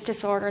different sleep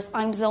disorders.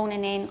 I'm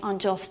zoning in on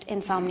just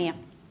insomnia.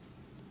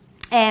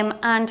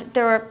 And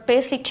there are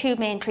basically two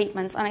main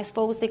treatments, and I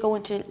suppose they go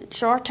into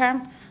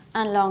short-term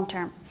and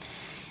long-term.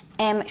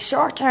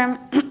 Short-term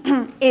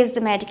is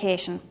the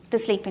medication, the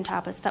sleeping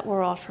tablets that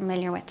we're all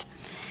familiar with.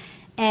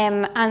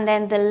 And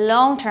then the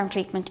long-term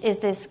treatment is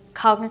this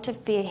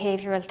cognitive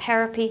behavioural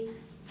therapy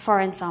for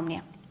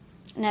insomnia.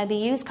 Now, they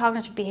use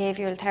cognitive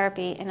behavioural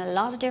therapy in a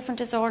lot of different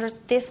disorders.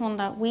 This one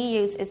that we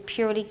use is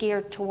purely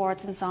geared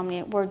towards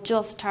insomnia. We're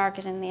just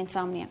targeting the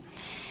insomnia.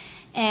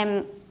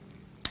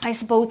 I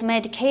suppose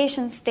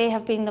medications, they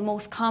have been the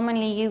most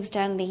commonly used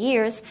down the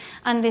years,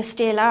 and they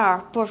still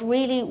are. But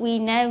really, we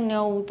now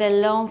know the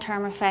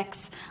long-term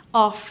effects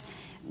of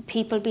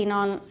people being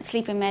on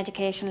sleeping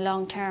medication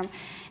long-term.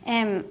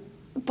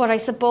 But I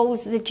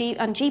suppose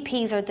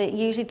GPs are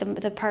usually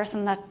the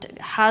person that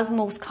has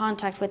most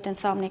contact with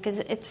insomnia, because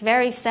it's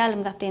very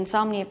seldom that the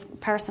insomnia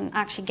person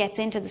actually gets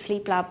into the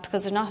sleep lab,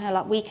 because there's not a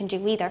lot we can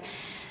do either.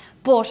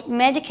 But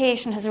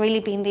medication has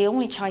really been the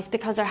only choice,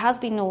 because there has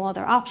been no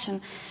other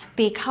option,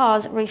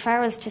 because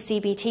referrals to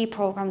CBT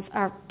programs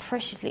are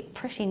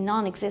pretty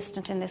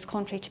non-existent in this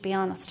country, to be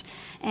honest.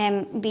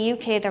 The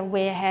UK, they're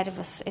way ahead of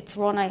us. It's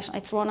run on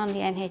the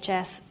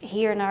NHS.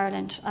 Here in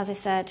Ireland, as I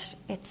said,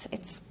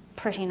 it's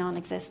pretty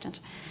non-existent.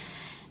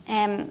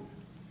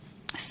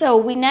 So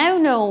we now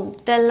know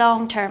the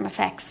long-term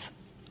effects,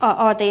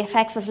 or the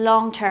effects of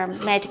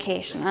long-term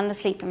medication and the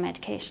sleeping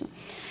medication.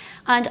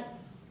 And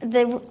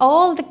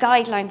all the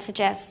guidelines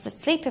suggest that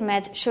sleeping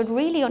meds should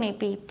really only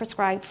be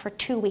prescribed for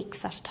 2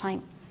 weeks at a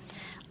time.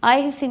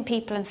 I have seen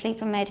people on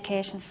sleeping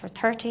medications for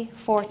 30,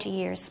 40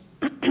 years.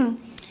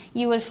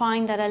 You will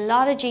find that a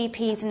lot of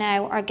GPs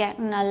now are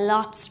getting a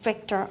lot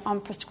stricter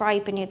on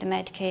prescribing you the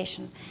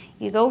medication.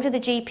 You go to the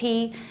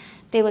GP,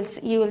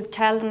 you will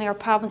tell them your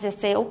problems. They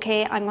say,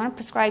 okay, I'm going to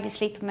prescribe you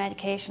sleeping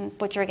medication,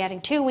 but you're getting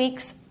 2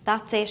 weeks,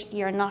 that's it,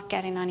 you're not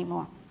getting any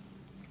more.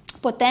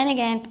 But then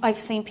again, I've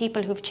seen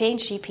people who've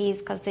changed GPs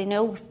because they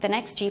know the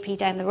next GP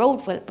down the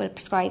road will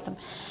prescribe them.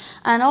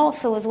 And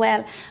also as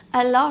well,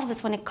 a lot of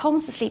us, when it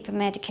comes to sleeping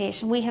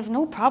medication, we have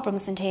no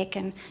problems in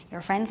taking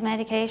your friend's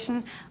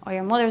medication or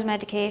your mother's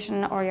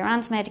medication or your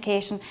aunt's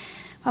medication.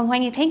 And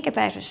when you think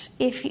about it,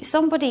 if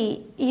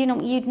somebody,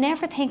 you'd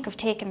never think of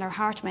taking their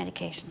heart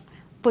medication,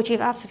 but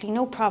you've absolutely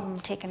no problem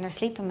taking their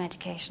sleeping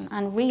medication,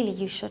 and really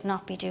you should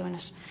not be doing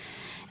it.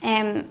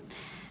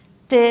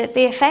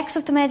 The effects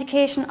of the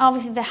medication,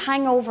 obviously the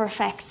hangover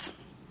effects,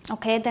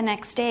 okay, the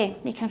next day.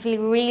 You can feel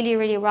really,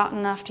 really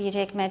rotten after you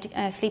take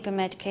sleeping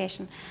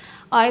medication.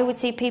 I would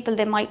see people,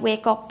 they might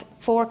wake up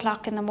 4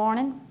 o'clock in the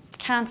morning,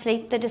 can't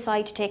sleep, they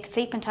decide to take a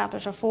sleeping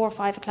tablet at 4 or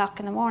 5 o'clock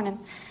in the morning.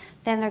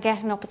 Then they're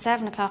getting up at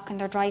 7 o'clock and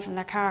they're driving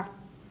their car.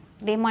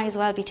 They might as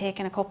well be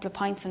taking a couple of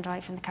pints and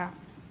driving the car.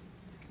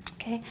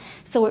 Okay,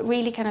 so it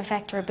really can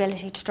affect your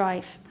ability to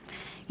drive.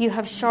 You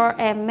have short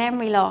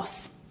memory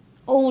loss.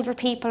 Older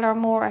people are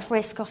more at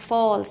risk of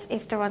falls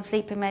if they're on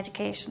sleeping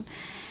medication.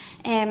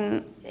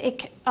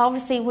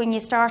 Obviously, when you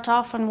start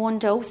off on one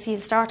dose,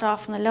 you'll start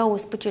off on the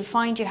lowest, but you'll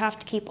find you have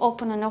to keep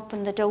upping and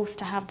upping the dose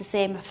to have the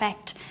same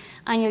effect.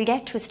 And you'll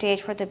get to a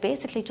stage where they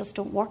basically just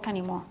don't work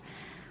anymore.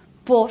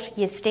 But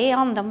you stay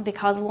on them,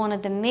 because one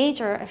of the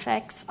major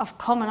effects of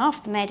coming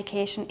off the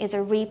medication is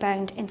a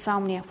rebound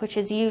insomnia, which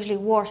is usually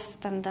worse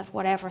than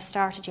whatever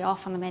started you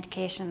off on the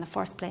medication in the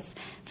first place.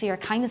 So you're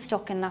kind of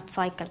stuck in that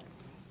cycle.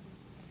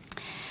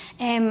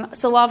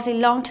 So obviously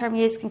long-term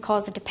use can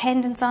cause a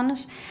dependence on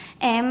it,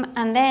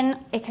 and then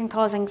it can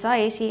cause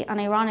anxiety and,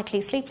 ironically,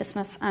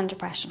 sleeplessness and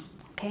depression.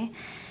 Okay.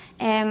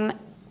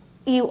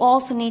 You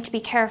also need to be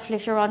careful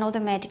if you're on other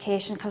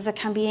medication, because there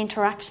can be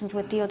interactions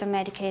with the other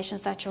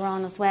medications that you're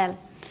on as well.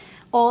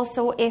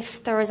 Also,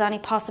 if there is any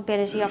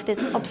possibility of this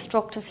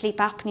obstructive sleep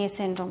apnea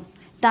syndrome,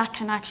 that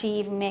can actually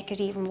even make it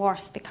even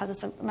worse,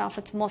 because if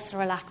it's muscle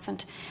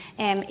relaxant,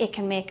 it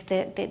can make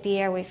the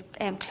airway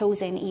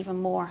close in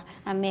even more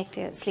and make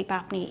the sleep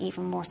apnea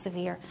even more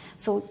severe.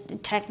 So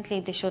technically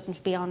they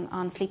shouldn't be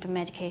on sleeping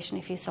medication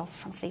if you suffer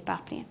from sleep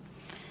apnea.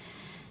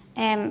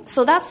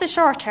 So that's the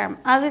short term.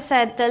 As I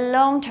said, the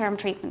long-term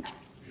treatment.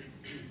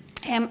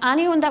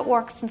 Anyone that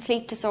works in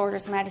sleep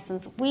disorders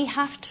medicines, we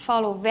have to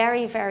follow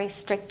very, very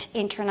strict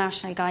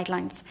international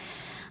guidelines.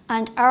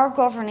 And our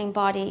governing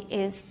body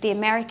is the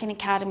American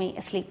Academy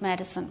of Sleep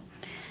Medicine.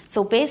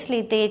 So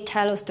basically they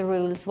tell us the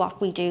rules, what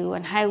we do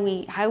and how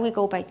we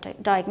go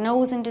about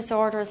diagnosing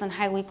disorders and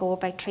how we go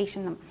about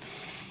treating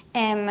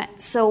them.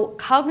 So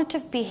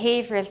cognitive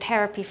behavioural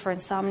therapy for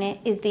insomnia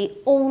is the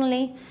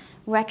only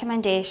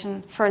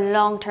recommendation for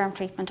long-term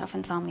treatment of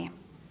insomnia.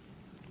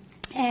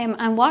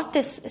 And what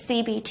this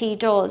CBT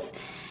does,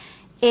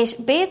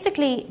 it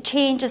basically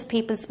changes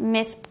people's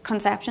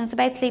misconceptions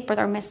about sleep, or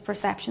their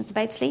misperceptions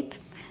about sleep,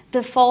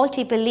 the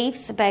faulty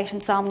beliefs about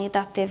insomnia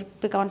that they've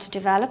begun to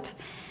develop,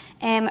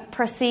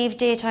 perceived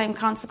daytime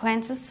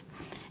consequences,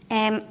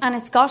 and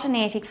it's got an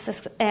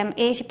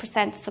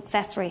 80%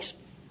 success rate.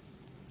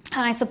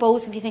 And I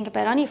suppose if you think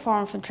about any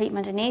form of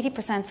treatment, an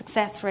 80%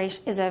 success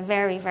rate is a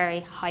very,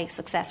 very high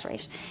success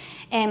rate.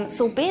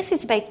 So basically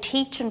it's about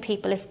teaching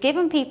people, it's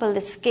giving people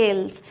the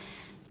skills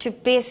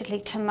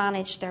to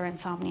manage their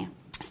insomnia.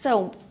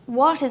 So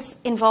what is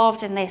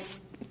involved in this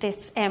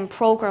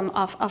program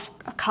of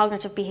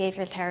cognitive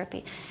behavioural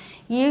therapy?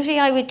 Usually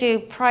I would do,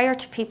 prior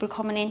to people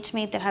coming into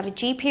me, they'd have a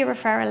GP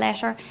referral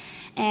letter,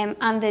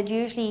 and they'd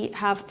usually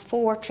have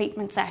 4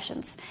 treatment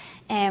sessions.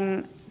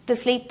 The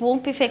sleep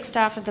won't be fixed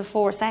after the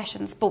 4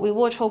 sessions, but we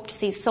would hope to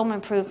see some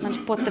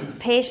improvement, but the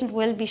patient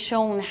will be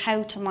shown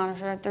how to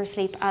monitor their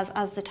sleep as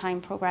the time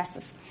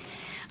progresses.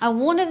 And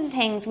one of the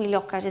things we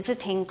look at is a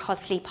thing called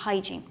sleep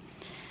hygiene.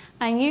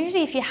 And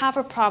usually if you have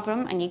a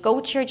problem and you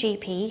go to your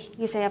GP,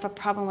 you say, I have a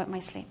problem with my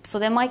sleep. So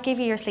they might give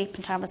you your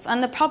sleeping tablets,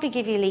 and they'll probably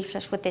give you a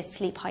leaflet with this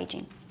sleep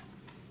hygiene.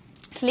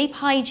 Sleep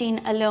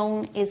hygiene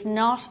alone is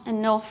not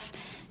enough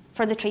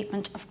for the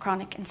treatment of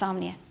chronic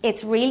insomnia.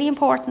 It's really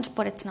important,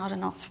 but it's not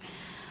enough.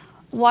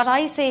 What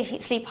I say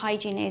sleep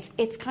hygiene is,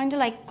 it's kind of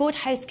like good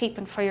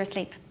housekeeping for your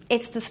sleep.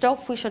 It's the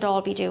stuff we should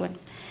all be doing.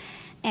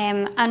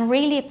 And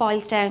really it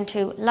boils down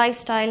to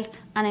lifestyle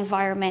and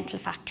environmental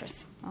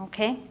factors,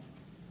 okay?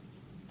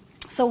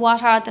 So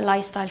what are the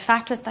lifestyle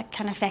factors that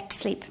can affect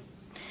sleep?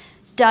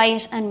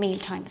 Diet and meal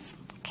times,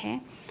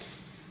 okay?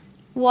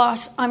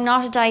 I'm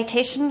not a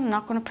dietitian, I'm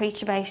not going to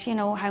preach about,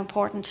 how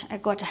important a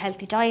good,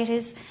 healthy diet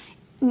is.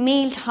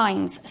 Meal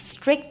times,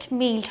 strict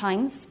meal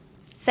times,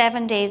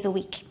 7 days a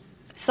week.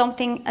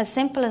 Something as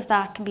simple as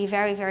that can be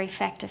very, very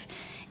effective.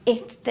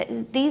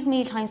 These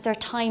meal times, they're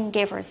time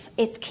givers.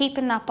 It's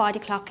keeping that body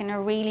clock in a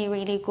really,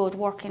 really good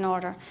working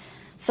order.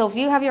 So if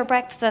you have your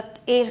breakfast at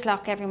 8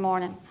 o'clock every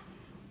morning,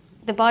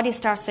 the body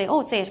starts to say,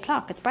 oh, it's 8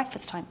 o'clock, it's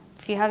breakfast time.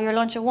 If you have your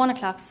lunch at 1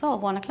 o'clock, so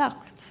 1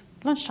 o'clock, it's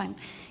lunchtime.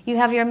 You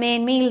have your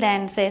main meal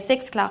then, say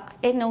 6 o'clock,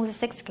 it knows it's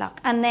 6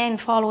 o'clock. And then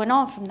following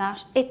on from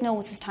that, it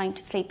knows it's time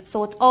to sleep.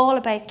 So it's all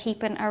about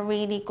keeping a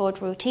really good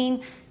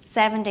routine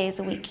 7 days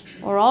a week.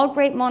 We're all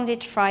great Monday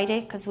to Friday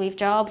because we've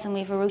jobs and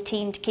we've a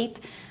routine to keep.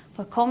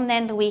 But come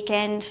then the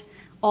weekend,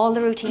 all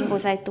the routine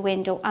goes out the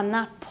window, and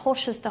that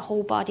pushes the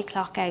whole body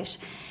clock out.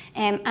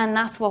 And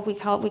that's what we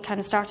kind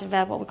of start to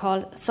develop what we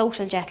call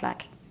social jet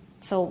lag.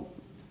 So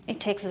it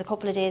takes us a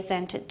couple of days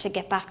then to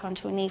get back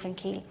onto an even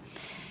keel.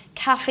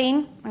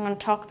 Caffeine, I'm going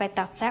to talk about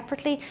that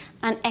separately,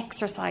 and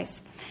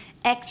exercise.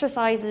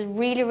 Exercise is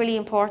really, really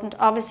important,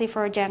 obviously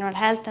for our general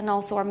health and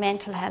also our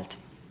mental health.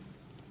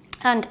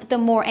 And the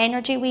more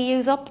energy we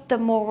use up, the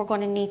more we're going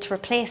to need to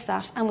replace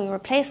that, and we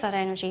replace that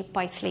energy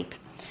by sleep.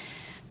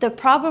 The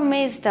problem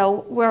is,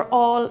 though, we're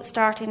all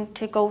starting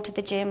to go to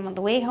the gym on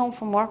the way home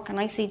from work, and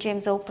I see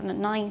gyms open at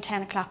 9,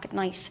 10 o'clock at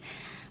night.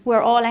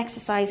 We're all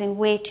exercising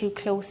way too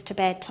close to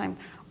bedtime,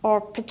 or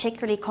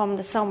particularly come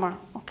the summer.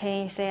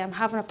 Okay, you say, I'm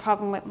having a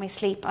problem with my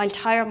sleep. I'll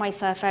tire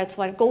myself out,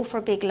 so I'll go for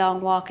a big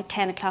long walk at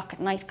 10 o'clock at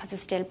night because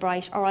it's still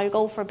bright, or I'll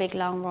go for a big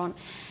long run.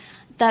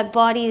 That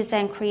body is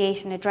then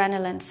creating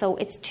adrenaline, so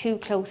it's too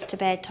close to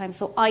bedtime.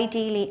 So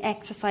ideally,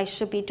 exercise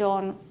should be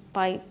done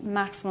by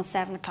maximum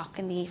 7 o'clock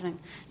in the evening.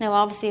 Now,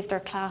 obviously, if there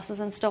are classes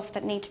and stuff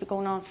that need to be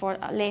going on for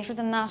later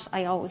than that,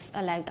 I always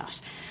allow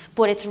that.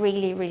 But it's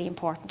really, really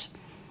important.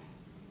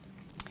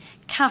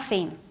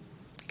 Caffeine,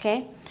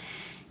 okay?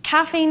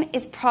 Caffeine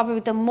is probably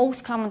the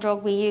most common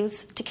drug we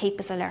use to keep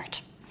us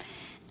alert.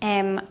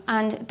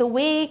 And the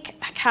way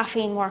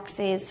caffeine works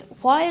is,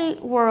 while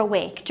we're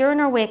awake, during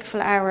our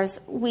wakeful hours,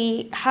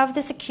 we have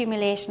this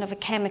accumulation of a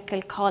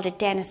chemical called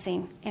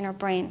adenosine in our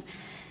brain.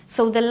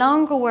 So the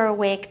longer we're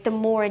awake, the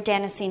more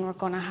adenosine we're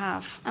going to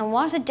have. And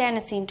what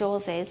adenosine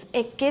does is,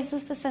 it gives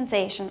us the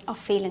sensation of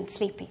feeling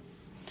sleepy.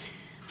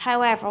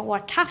 However,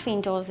 what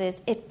caffeine does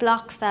is, it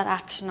blocks that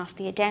action of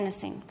the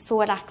adenosine,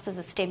 so it acts as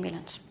a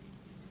stimulant.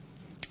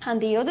 And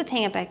the other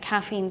thing about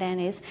caffeine then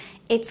is,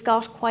 it's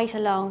got quite a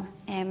long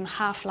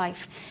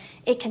half-life.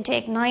 It can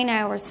take 9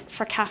 hours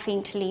for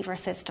caffeine to leave our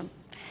system.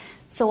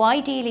 So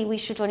ideally, we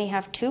should only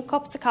have 2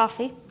 cups of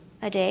coffee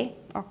a day,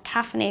 or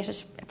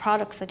caffeinated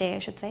products a day, I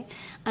should say,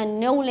 and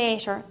no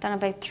later than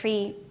about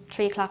 3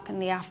 o'clock in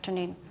the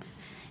afternoon.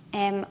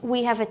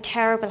 We have a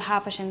terrible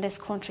habit in this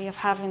country of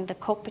having the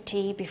cup of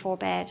tea before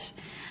bed.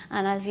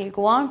 And as you'll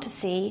go on to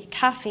see,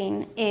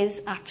 caffeine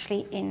is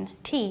actually in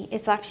tea.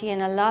 It's actually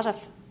in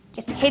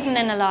it's hidden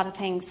in a lot of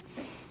things.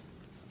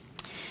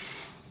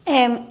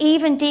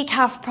 Even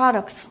decaf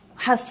products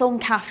has some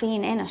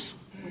caffeine in it.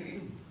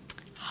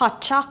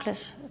 Hot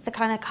chocolate, the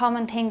kind of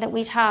common thing that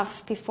we'd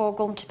have before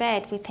going to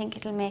bed. We think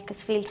it'll make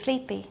us feel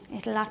sleepy.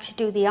 It'll actually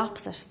do the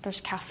opposite.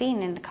 There's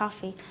caffeine in the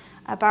coffee.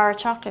 A bar of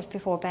chocolate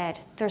before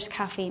bed, there's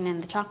caffeine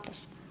in the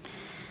chocolate.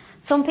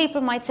 Some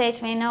people might say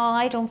to me, no,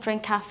 I don't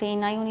drink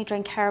caffeine, I only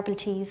drink herbal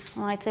teas.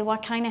 And I'd say,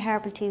 what kind of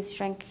herbal teas do you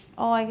drink?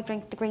 Oh, I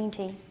drink the green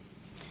tea.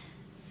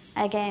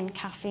 Again,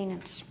 caffeine in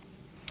it.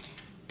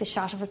 The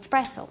shot of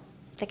espresso,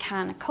 the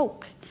can of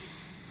Coke,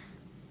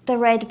 the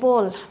Red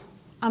Bull.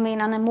 I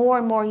mean, and more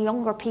and more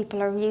younger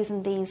people are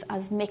using these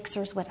as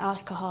mixers with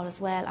alcohol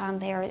as well,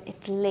 and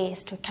it's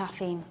laced with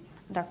caffeine.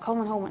 They're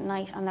coming home at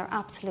night and they're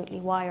absolutely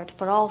wired,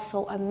 but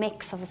also a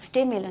mix of a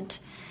stimulant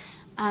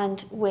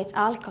and with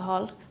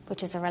alcohol,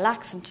 which is a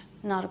relaxant,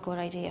 not a good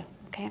idea,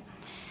 okay?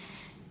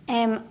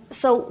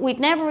 So we'd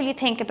never really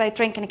think about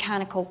drinking a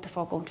can of Coke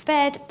before going to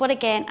bed, but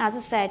again, as I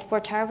said, we're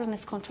terrible in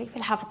this country,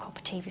 we'll have a cup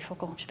of tea before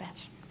going to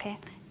bed, okay?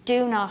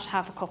 Do not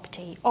have a cup of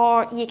tea.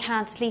 Or you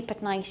can't sleep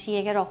at night,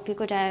 you get up, you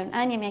go down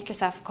and you make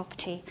yourself a cup of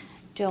tea.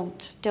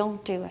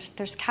 Don't do it.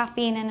 There's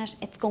caffeine in it,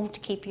 it's going to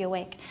keep you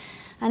awake.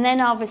 And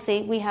then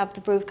obviously we have the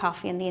brewed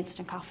coffee and the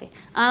instant coffee.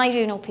 And I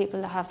do know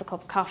people that have the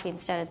cup of coffee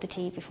instead of the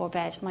tea before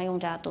bed. My own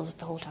dad does it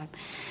the whole time.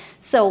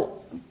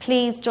 So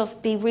please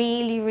just be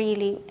really,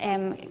 really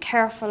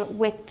careful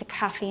with the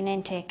caffeine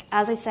intake.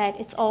 As I said,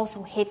 it's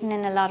also hidden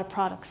in a lot of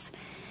products.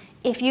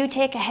 If you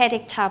take a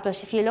headache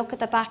tablet, if you look at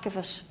the back of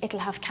it, it'll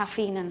have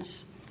caffeine in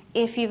it.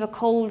 If you have a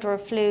cold or a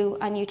flu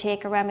and you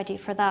take a remedy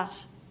for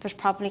that, there's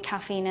probably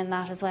caffeine in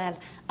that as well.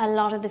 A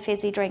lot of the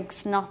fizzy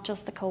drinks, not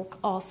just the Coke,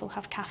 also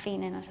have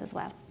caffeine in it as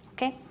well.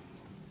 Okay?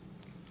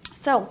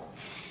 So,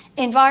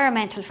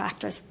 environmental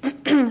factors.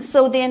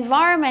 So the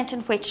environment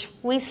in which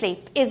we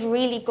sleep is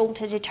really going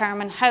to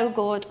determine how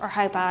good or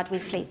how bad we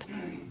sleep.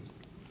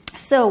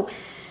 So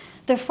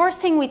the first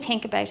thing we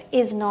think about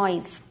is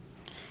noise.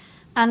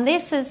 And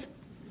this is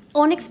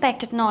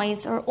unexpected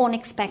noise or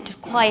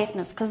unexpected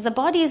quietness, because the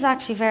body is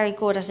actually very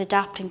good at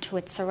adapting to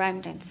its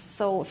surroundings.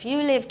 So if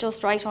you live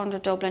just right under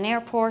Dublin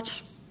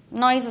Airport,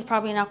 noise is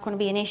probably not going to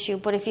be an issue,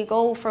 but if you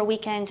go for a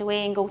weekend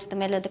away and go to the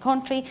middle of the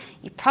country,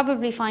 you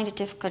probably find it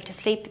difficult to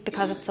sleep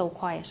because it's so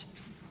quiet.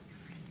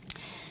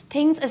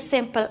 Things as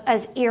simple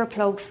as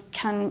earplugs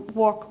can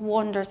work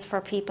wonders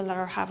for people that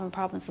are having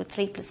problems with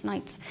sleepless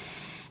nights.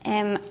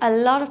 A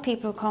lot of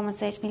people come and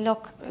say to me,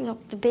 look,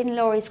 the bin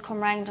lorries come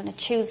round on a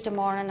Tuesday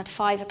morning at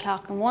 5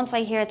 o'clock, and once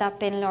I hear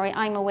that bin lorry,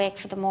 I'm awake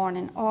for the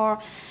morning. Or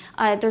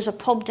there's a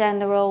pub down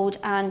the road,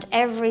 and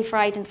every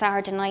Friday and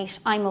Saturday night,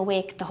 I'm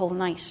awake the whole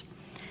night.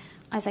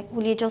 I was like,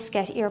 will you just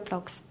get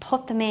earplugs?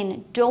 Put them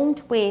in.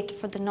 Don't wait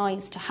for the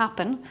noise to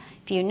happen.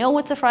 If you know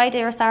it's a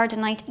Friday or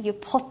Saturday night, you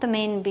put them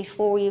in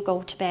before you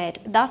go to bed.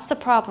 That's the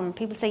problem.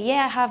 People say,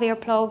 yeah, I have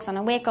earplugs, and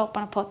I wake up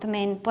and I put them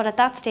in. But at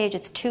that stage,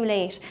 it's too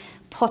late.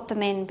 Put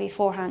them in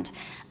beforehand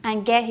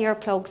and get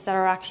earplugs that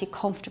are actually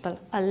comfortable.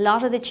 A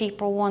lot of the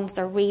cheaper ones,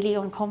 they're really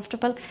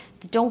uncomfortable.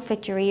 They don't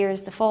fit your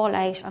ears, they fall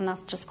out, and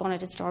that's just going to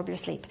disturb your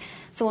sleep.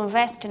 So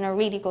invest in a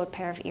really good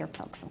pair of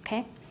earplugs,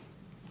 okay?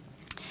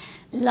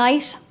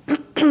 Light,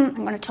 I'm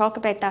going to talk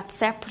about that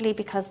separately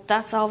because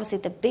that's obviously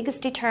the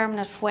biggest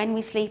determinant of when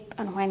we sleep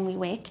and when we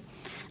wake.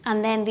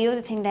 And then the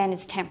other thing then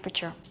is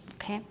temperature,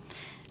 okay?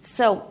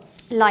 So,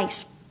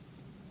 light.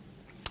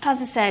 As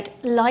I said,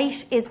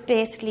 light is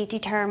basically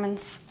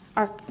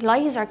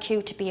light is our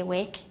cue to be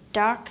awake.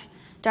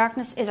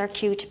 Darkness is our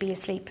cue to be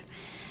asleep.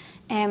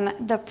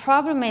 The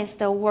problem is,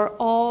 though, we're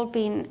all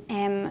being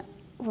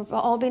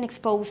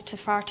exposed to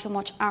far too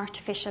much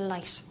artificial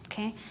light.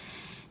 Okay,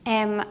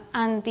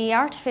 and the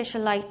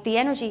artificial light,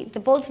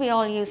 the bulbs we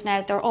all use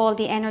now, they're all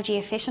the energy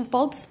efficient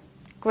bulbs.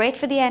 Great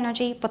for the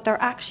energy, but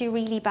they're actually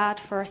really bad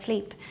for our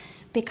sleep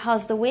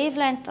because the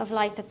wavelength of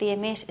light that they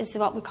emit is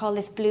what we call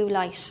this blue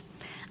light.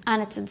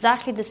 And it's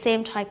exactly the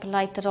same type of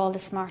light that all the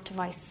smart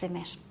devices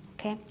emit,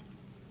 okay?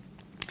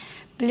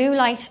 Blue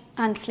light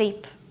and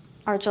sleep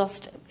are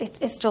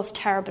it's just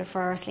terrible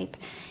for our sleep.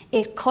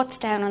 It cuts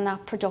down on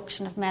that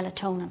production of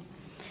melatonin.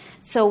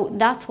 So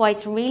that's why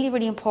it's really,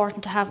 really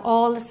important to have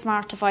all the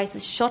smart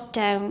devices shut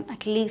down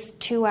at least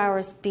 2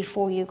 hours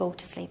before you go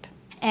to sleep.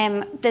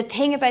 The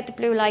thing about the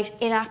blue light,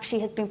 it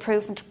actually has been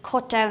proven to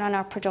cut down on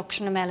our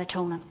production of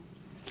melatonin.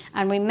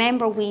 And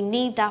remember, we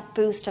need that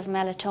boost of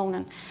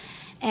melatonin.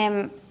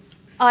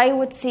 I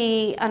would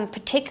see, and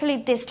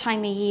particularly this time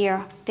of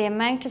year, the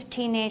amount of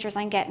teenagers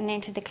I'm getting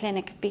into the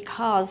clinic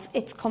because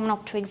it's coming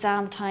up to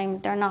exam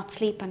time, they're not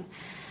sleeping.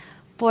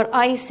 But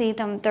I see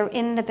them, they're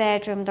in the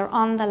bedroom, they're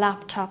on the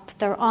laptop,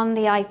 they're on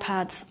the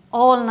iPads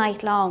all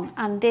night long,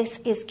 and this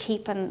is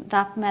keeping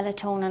that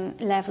melatonin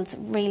levels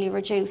really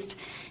reduced.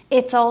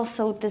 It's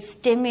also the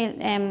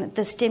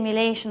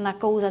stimulation that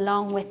goes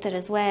along with it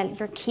as well.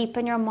 You're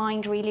keeping your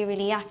mind really,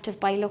 really active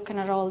by looking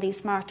at all these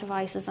smart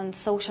devices and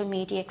social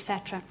media,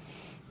 etc.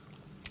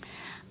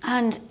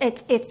 And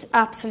it's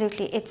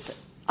absolutely,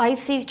 I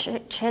see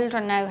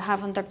children now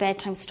having their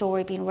bedtime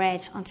story being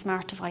read on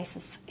smart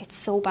devices. It's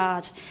so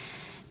bad.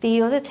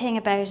 The other thing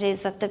about it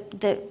is that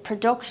the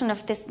production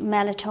of this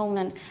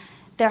melatonin,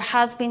 there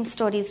has been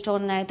studies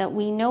done now that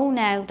we know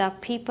now that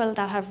people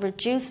that have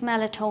reduced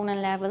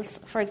melatonin levels,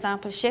 for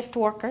example, shift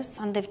workers,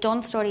 and they've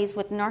done studies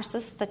with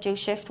nurses that do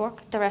shift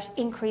work, they're at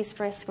increased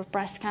risk of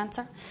breast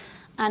cancer.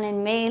 And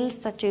in males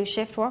that do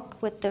shift work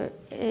with the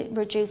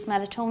reduced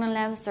melatonin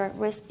levels, they're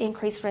at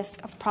increased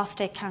risk of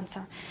prostate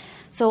cancer.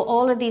 So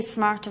all of these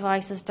smart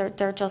devices,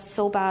 they're just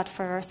so bad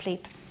for our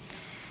sleep.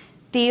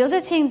 The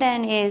other thing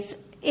then is,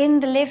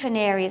 in the living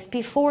areas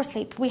before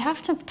sleep, we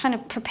have to kind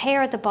of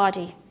prepare the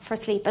body for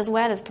sleep as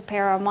well as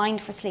prepare our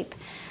mind for sleep.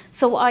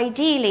 So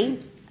ideally,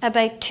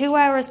 about 2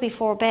 hours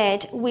before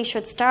bed, we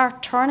should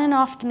start turning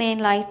off the main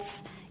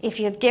lights. If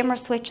you have dimmer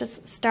switches,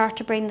 start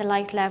to bring the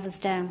light levels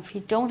down. If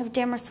you don't have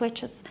dimmer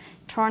switches,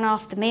 turn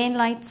off the main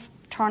lights,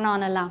 turn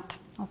on a lamp,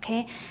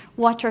 okay?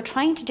 What you're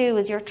trying to do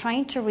is you're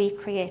trying to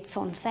recreate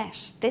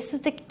sunset. This is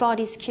the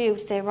body's cue to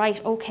say,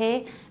 right,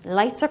 okay,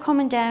 lights are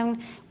coming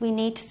down. We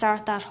need to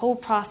start that whole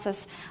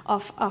process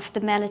of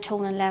the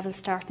melatonin levels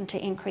starting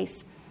to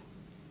increase.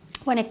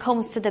 When it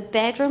comes to the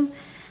bedroom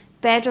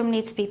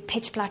needs to be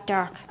pitch black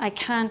dark. I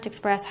can't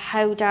express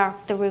how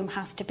dark the room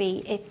has to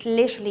be. It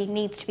literally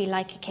needs to be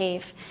like a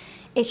cave.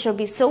 It should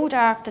be so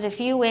dark that if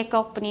you wake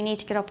up and you need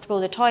to get up to go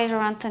to the toilet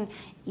or anything,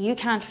 you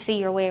can't see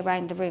your way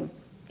around the room.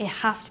 It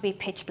has to be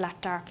pitch black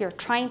dark. You're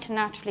trying to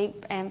naturally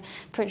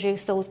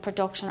produce those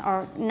production,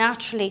 or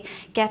naturally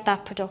get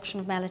that production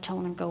of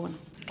melatonin going.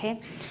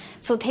 Okay,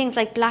 so things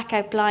like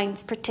blackout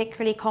blinds,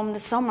 particularly come the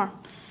summer.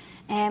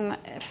 4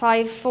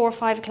 or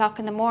 5 o'clock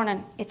in the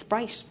morning, it's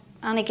bright.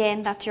 And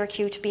again, that's your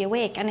cue to be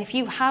awake. And if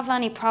you have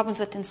any problems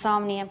with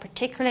insomnia, and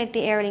particularly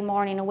the early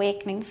morning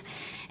awakenings,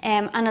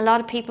 and a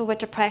lot of people with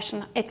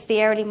depression, it's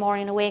the early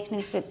morning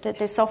awakenings that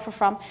they suffer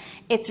from,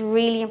 it's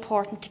really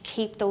important to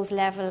keep those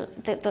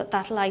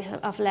that light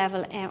of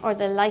level or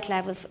the light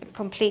levels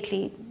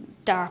completely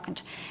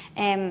darkened.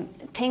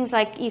 Things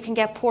like you can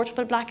get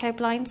portable blackout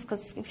blinds,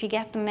 because if you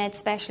get them made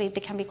specially,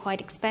 they can be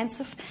quite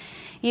expensive.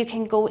 You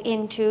can go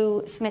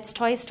into Smith's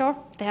Toy Store.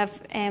 They have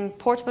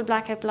portable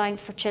blackout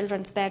blinds for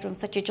children's bedrooms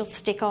that you just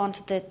stick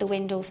onto the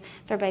windows.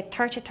 They're about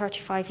 30,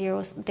 35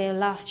 euros. They'll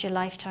last you a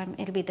lifetime.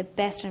 It'll be the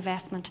best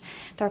investment.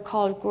 They're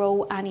called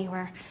Grow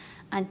Anywhere,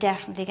 and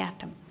definitely get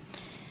them.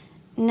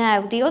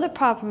 Now, the other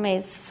problem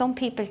is some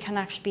people can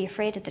actually be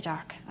afraid of the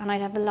dark, and I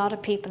have a lot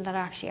of people that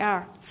actually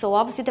are. So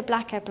obviously the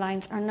blackout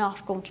blinds are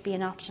not going to be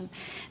an option.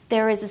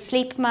 There is a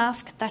sleep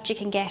mask that you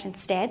can get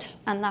instead,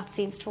 and that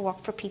seems to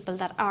work for people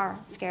that are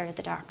scared of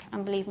the dark,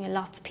 and believe me,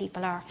 lots of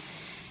people are.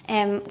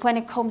 When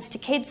it comes to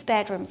kids'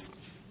 bedrooms,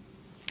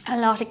 a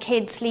lot of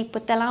kids sleep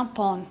with the lamp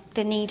on.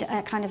 They need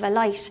a kind of a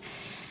light.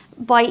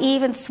 By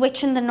even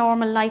switching the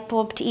normal light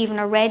bulb to even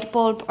a red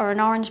bulb or an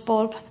orange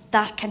bulb,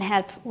 that can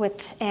help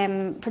with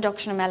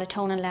production of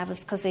melatonin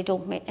levels, because they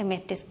don't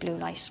emit this blue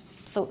light.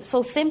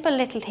 So simple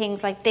little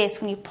things like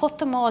this, when you put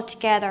them all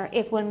together,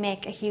 it will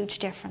make a huge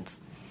difference.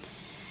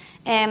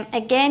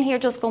 Again, here,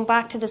 just going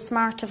back to the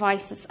smart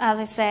devices, as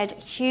I said,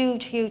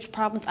 huge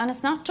problems, and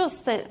it's not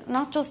just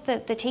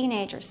the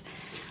teenagers.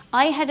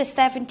 I had a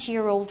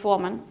 70-year-old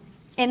woman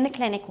in the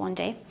clinic one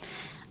day,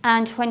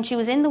 and when she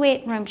was in the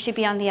waiting room, she'd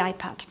be on the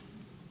iPad.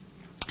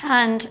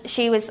 And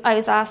I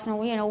was asking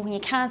her, you know, when you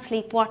can't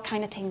sleep, what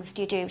kind of things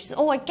do you do? She says,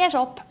 I get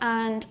up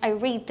and I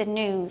read the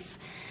news.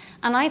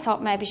 And I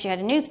thought maybe she had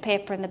a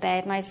newspaper in the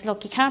bed. And I said,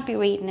 look, you can't be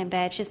reading in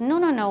bed. She says,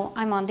 no,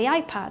 I'm on the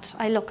iPad.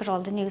 I look at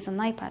all the news on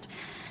the iPad.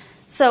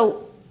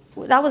 So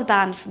that was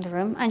banned from the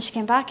room. And she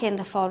came back in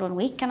the following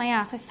week. And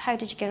I said, how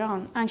did you get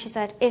on? And she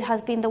said, it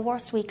has been the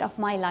worst week of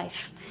my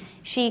life.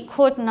 She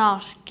could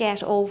not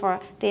get over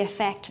the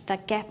effect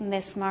that getting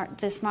this smart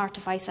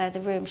device out of the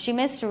room. She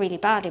missed it really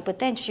badly, but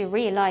then she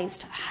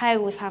realised how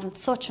it was having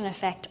such an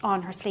effect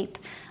on her sleep.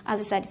 As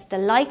I said, it's the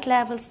light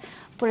levels,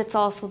 but it's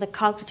also the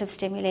cognitive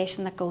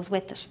stimulation that goes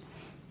with it.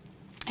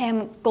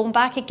 Going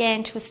back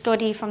again to a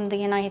study from the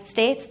United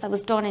States that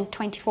was done in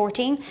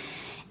 2014,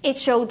 it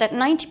showed that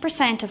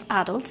 90% of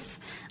adults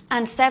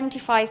and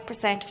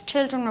 75% of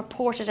children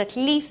reported at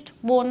least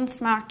one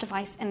smart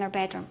device in their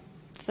bedroom.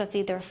 So that's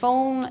either a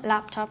phone,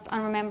 laptop,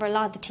 and remember, a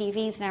lot of the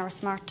TVs now are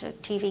smart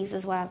TVs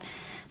as well.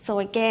 So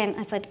again,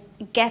 I said,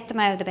 get them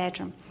out of the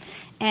bedroom.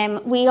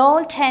 We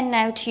all tend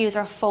now to use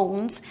our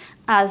phones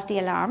as the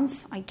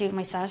alarms. I do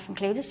myself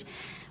included.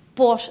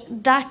 But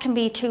that can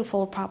be a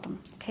twofold problem,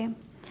 okay?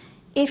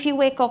 If you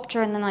wake up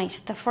during the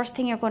night, the first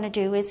thing you're going to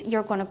do is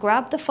you're going to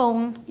grab the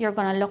phone, you're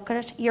going to look at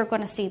it, you're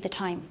going to see the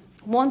time.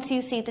 Once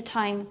you see the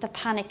time, the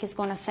panic is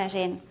going to set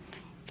in.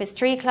 If it's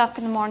 3 o'clock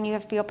in the morning, you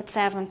have to be up at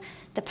 7,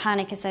 the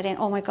panic is set in.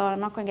 Oh my God, I'm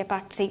not going to get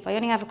back to sleep. I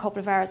only have a couple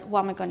of hours.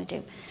 What am I going to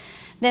do?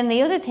 Then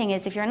the other thing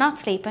is, if you're not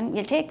sleeping,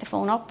 you'll take the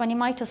phone up and you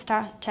might just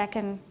start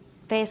checking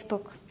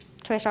Facebook,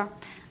 Twitter.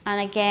 And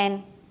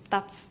again,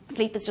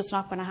 sleep is just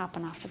not going to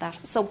happen after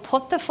that. So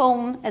put the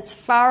phone as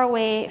far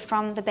away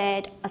from the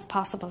bed as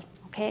possible,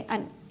 okay?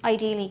 And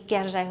ideally,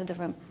 get it out of the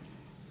room.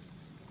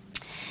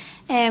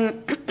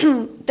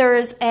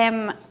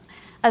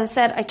 As I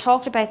said, I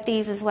talked about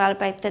these as well,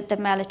 about the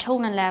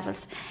melatonin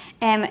levels.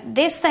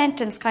 This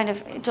sentence kind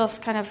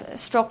of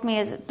struck me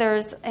as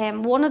there's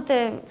one of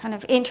the kind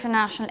of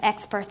international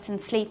experts in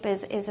sleep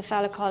is a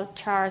fellow called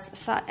Charles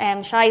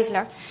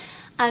Scheisler.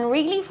 And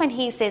really, when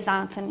he says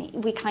anything,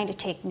 we kind of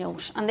take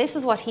note. And this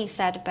is what he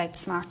said about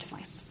smart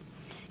devices.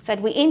 He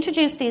said, we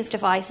introduce these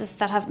devices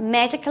that have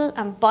medical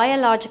and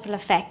biological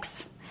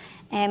effects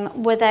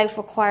without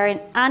requiring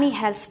any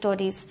health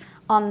studies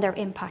on their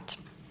impact.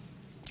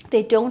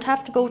 They don't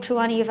have to go through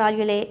any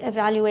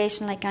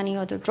evaluation like any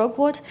other drug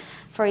would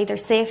for either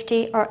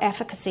safety or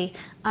efficacy,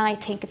 and I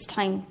think it's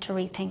time to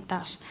rethink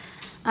that.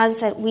 As I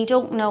said, we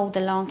don't know the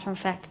long-term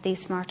effect that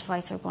these smart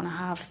devices are going to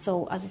have,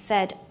 so as I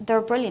said,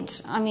 they're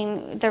brilliant. I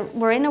mean,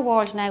 we're in a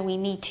world now we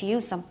need to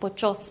use them, but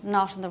just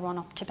not in the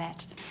run-up to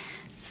bed.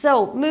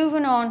 So,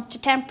 moving on to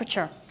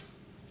temperature.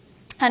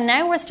 And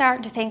now we're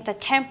starting to think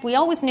that we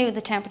always knew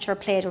the temperature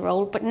played a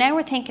role, but now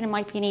we're thinking it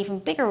might be an even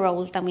bigger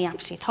role than we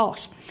actually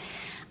thought.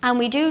 And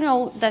we do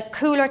know that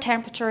cooler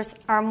temperatures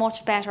are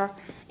much better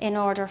in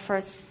order for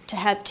us to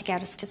help to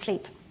get us to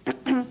sleep.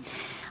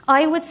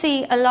 I would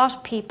see a lot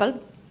of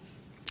people,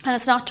 and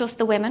it's not just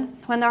the women,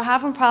 when they're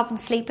having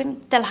problems sleeping,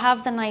 they'll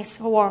have the nice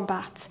warm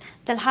baths.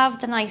 They'll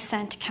have the nice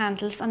scented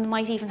candles, and they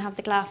might even have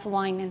the glass of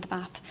wine in the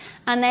bath.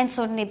 And then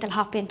suddenly they'll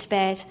hop into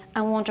bed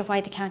and wonder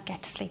why they can't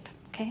get to sleep.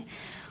 Okay?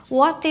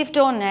 What they've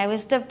done now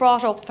is they've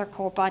brought up their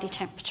core body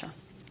temperature.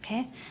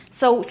 Okay?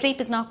 So sleep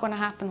is not going to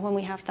happen when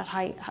we have that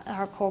high,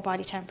 our core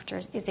body temperature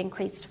is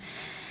increased.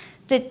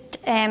 The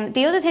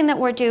other thing that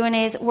we're doing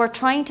is we're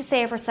trying to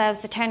save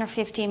ourselves the 10 or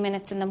 15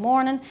 minutes in the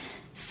morning,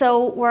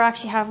 so we're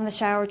actually having the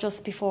shower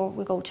just before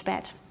we go to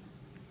bed.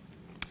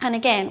 And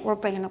again, we're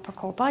bringing up our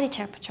core body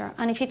temperature.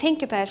 And if you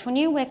think about it, when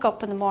you wake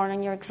up in the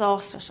morning, you're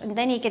exhausted, and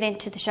then you get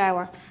into the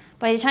shower.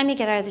 By the time you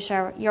get out of the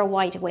shower, you're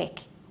wide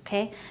awake,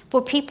 okay?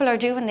 But people are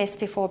doing this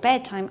before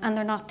bedtime, and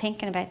they're not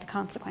thinking about the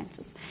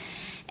consequences.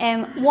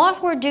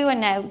 What we're doing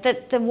now,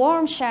 the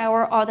warm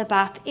shower or the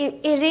bath,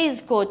 it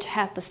is good to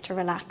help us to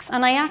relax.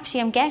 And I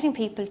actually am getting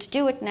people to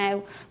do it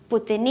now,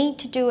 but they need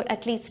to do it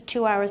at least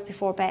 2 hours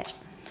before bed.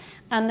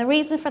 And the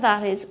reason for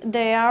that is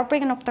they are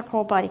bringing up their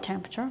core body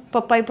temperature,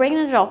 but by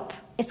bringing it up,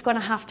 it's going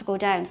to have to go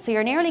down. So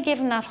you're nearly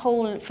giving that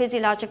whole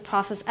physiologic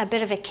process a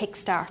bit of a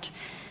kickstart.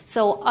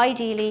 So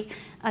ideally,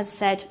 as I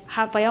said,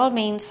 by all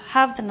means,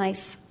 have the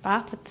nice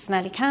bath with the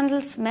smelly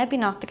candles, maybe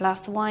not the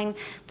glass of wine,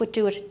 but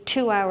do it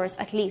 2 hours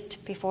at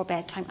least before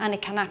bedtime, and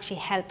it can actually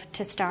help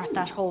to start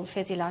that whole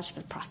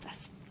physiological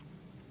process.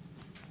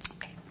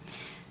 Okay.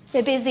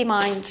 The busy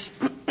mind.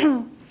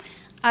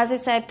 As I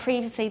said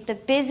previously, the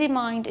busy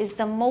mind is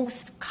the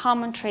most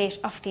common trait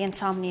of the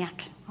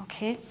insomniac.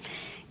 Okay.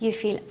 You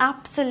feel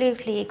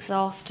absolutely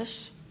exhausted,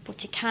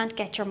 but you can't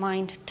get your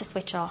mind to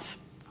switch off,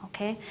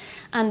 okay?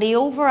 And the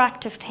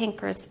overactive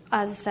thinkers,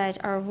 as I said,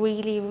 are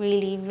really,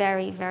 really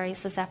very, very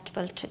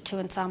susceptible to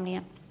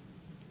insomnia.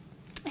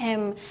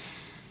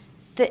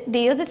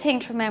 The other thing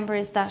to remember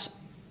is that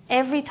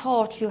every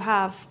thought you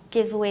have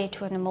gives way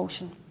to an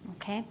emotion,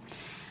 okay?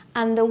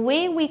 And the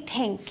way we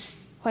think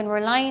when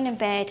we're lying in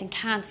bed and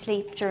can't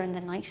sleep during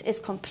the night is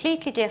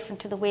completely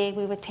different to the way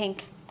we would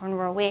think when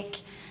we're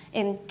awake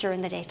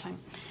during the daytime.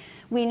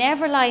 We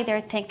never lie there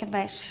thinking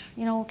about,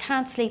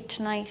 can't sleep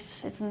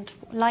tonight, isn't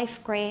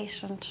life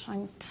great, and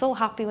I'm so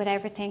happy with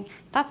everything.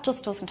 That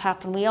just doesn't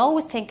happen. We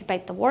always think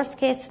about the worst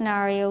case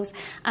scenarios,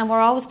 and we're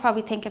always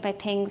probably thinking about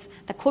things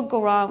that could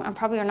go wrong and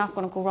probably are not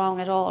going to go wrong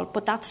at all,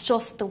 but that's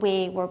just the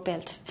way we're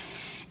built.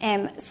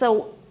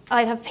 So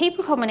I'd have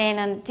people coming in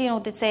and,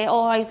 they'd say,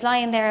 oh, I was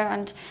lying there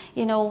and,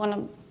 and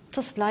I'm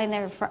just lying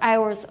there for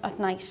hours at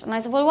night. And I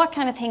said, well, what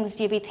kind of things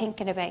do you be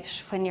thinking about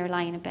when you're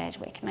lying in bed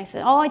awake? And I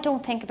said, oh, I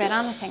don't think about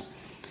anything.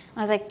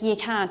 I was like, you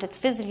can't. It's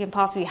physically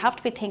impossible. You have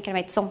to be thinking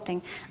about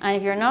something. And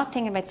if you're not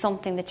thinking about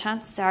something, the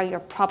chances are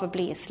you're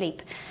probably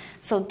asleep.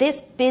 So this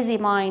busy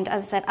mind,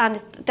 as I said,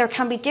 and there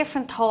can be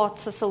different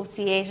thoughts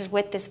associated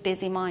with this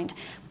busy mind,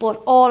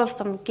 but all of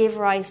them give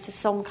rise to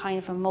some kind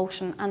of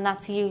emotion, and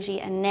that's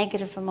usually a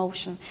negative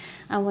emotion.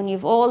 And when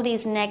you've all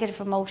these negative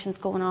emotions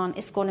going on,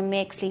 it's going to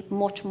make sleep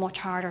much, much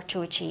harder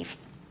to achieve.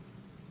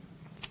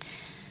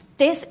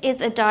 This is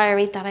a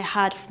diary that I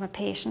had from a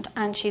patient,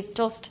 and she's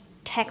just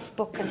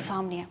textbook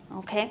insomnia,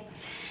 okay?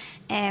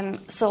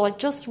 So I'll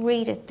just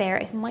read it there.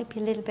 It might be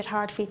a little bit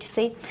hard for you to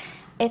see.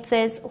 It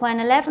says, when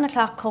 11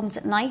 o'clock comes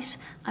at night,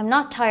 I'm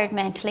not tired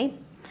mentally.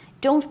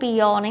 Don't be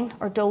yawning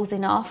or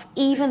dozing off,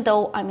 even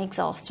though I'm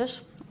exhausted.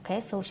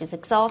 Okay, so she's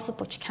exhausted,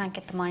 but she can't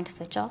get the mind to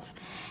switch off.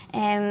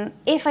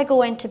 If I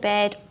go into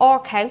bed or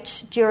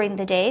couch during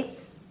the day,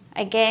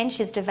 again,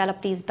 she's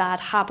developed these bad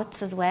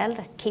habits as well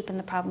that keeping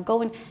the problem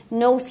going.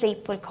 No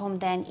sleep will come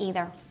then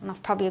either. And that's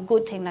probably a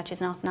good thing that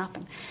she's not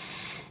napping.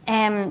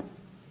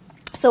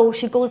 So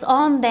she goes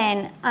on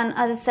then, and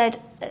as I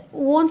said,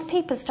 once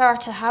people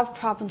start to have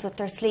problems with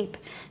their sleep,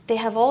 they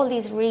have all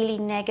these really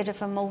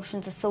negative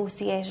emotions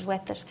associated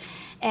with it.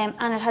 And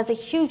it has a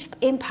huge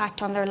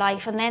impact on their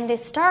life. And then they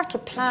start to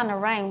plan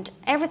around.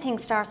 Everything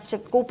starts to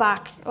go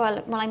back.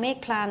 Well, when I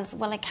make plans,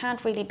 well, I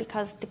can't really,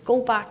 because they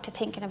go back to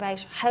thinking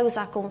about how is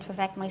that going to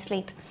affect my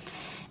sleep.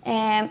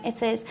 It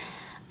says,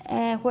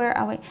 where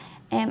are we?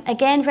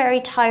 Again,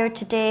 very tired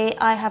today.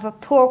 I have a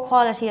poor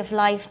quality of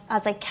life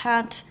as I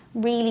can't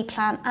really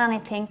plan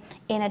anything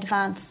in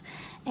advance.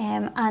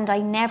 And I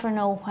never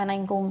know when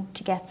I'm going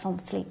to get some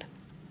sleep.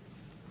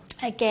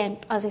 Again,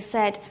 as I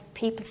said,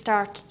 people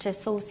start to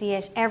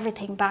associate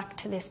everything back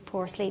to this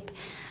poor sleep.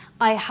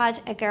 I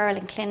had a girl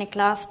in clinic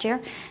last year.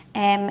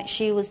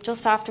 She was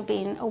just after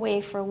being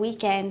away for a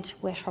weekend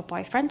with her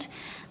boyfriend,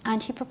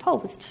 and he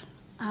proposed.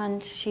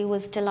 And she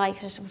was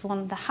delighted. It was one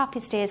of the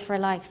happiest days of her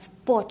life.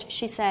 But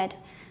she said,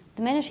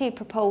 the minute he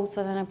proposed,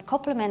 within a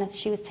couple of minutes,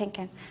 she was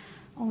thinking,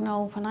 oh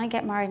no, when I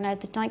get married now,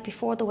 the night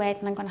before the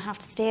wedding, I'm going to have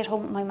to stay at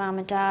home with my mum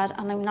and dad,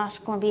 and I'm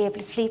not going to be able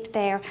to sleep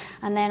there.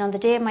 And then on the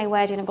day of my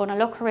wedding, I'm going to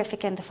look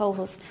horrific in the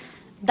photos.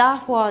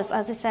 That was,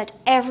 as I said,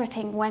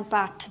 everything went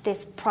back to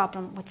this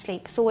problem with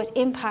sleep. So it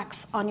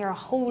impacts on your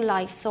whole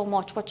life so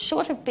much. What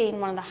should have been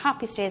one of the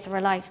happiest days of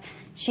her life,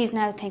 she's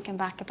now thinking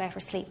back about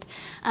her sleep.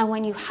 And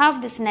when you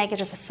have this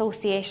negative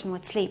association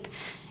with sleep,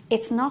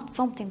 it's not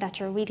something that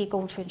you're really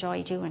going to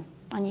enjoy doing.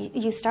 And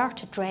you start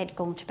to dread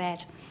going to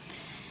bed.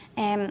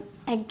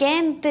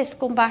 Again, this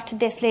going back to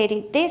this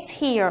lady, this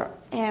here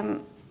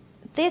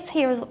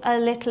is a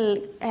little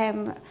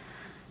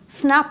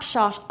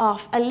snapshot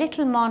of a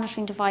little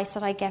monitoring device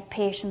that I get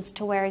patients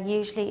to wear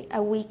usually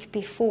a week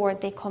before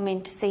they come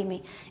in to see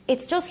me.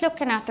 It's just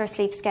looking at their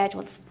sleep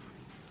schedules,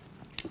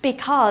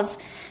 because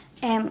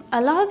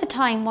a lot of the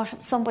time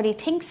what somebody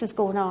thinks is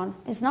going on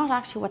is not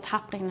actually what's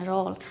happening at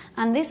all.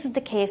 And this is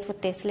the case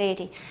with this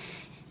lady.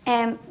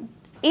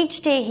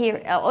 Each day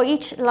here, or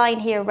each line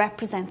here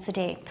represents a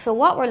day. So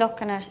what we're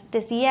looking at,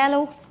 this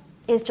yellow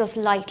is just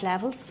light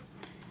levels.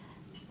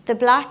 The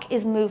black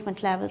is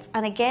movement levels.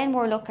 And again,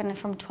 we're looking at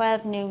from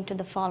 12 noon to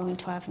the following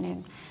 12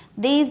 noon.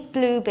 These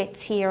blue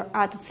bits here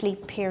are the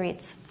sleep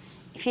periods.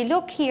 If you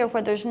look here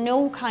where there's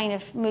no kind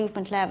of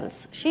movement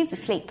levels, she's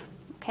asleep,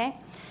 okay?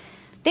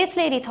 This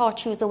lady thought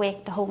she was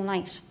awake the whole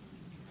night.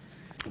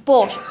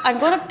 But I'm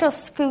going to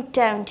just scoot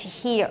down to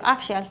here.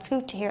 Actually, I'll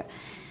scoot to here.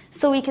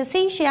 So we can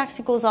see she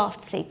actually goes off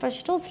to sleep. Well,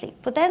 she does sleep.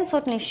 But then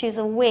suddenly she's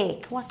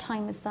awake. What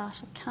time is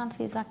that? I can't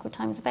see exactly what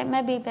time. It's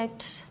maybe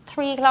about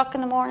 3 o'clock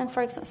in the morning,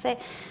 for example. Say.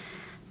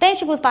 Then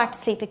she goes back to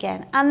sleep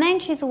again. And then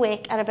she's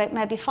awake at about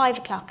maybe 5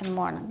 o'clock in the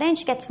morning. Then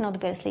she gets another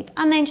bit of sleep.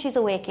 And then she's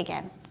awake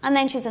again. And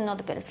then she's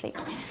another bit of sleep.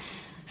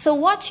 So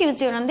what she was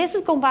doing, and this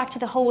is going back to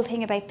the whole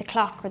thing about the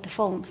clock or the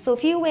phone. So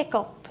if you wake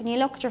up and you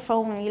look at your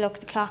phone and you look at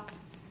the clock,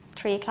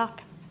 3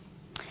 o'clock.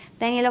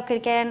 Then you look at it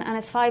again and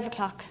it's 5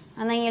 o'clock.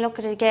 And then you look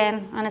at it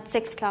again and it's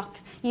 6 o'clock.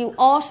 You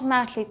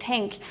automatically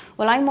think,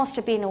 well, I must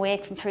have been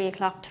awake from 3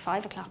 o'clock to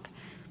 5 o'clock.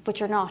 But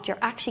you're not. You're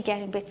actually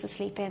getting bits of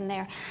sleep in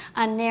there.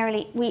 And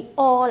we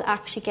all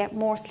actually get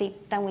more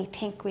sleep than we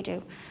think we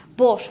do.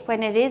 But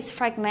when it is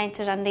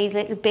fragmented and these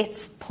little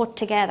bits put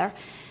together,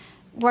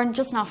 we're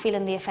just not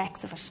feeling the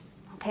effects of it.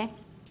 Okay?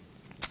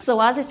 So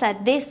as I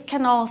said, this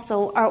can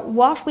also, or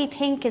what we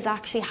think is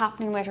actually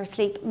happening with our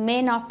sleep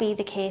may not be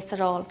the case at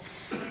all.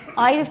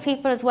 I have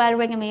people as well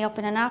ringing me up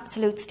in an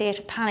absolute state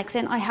of panic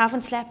saying, I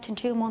haven't slept in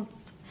 2 months.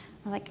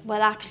 I'm like,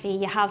 well, actually,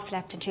 you have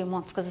slept in 2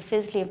 months because it's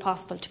physically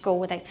impossible to go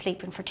without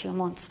sleeping for 2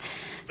 months.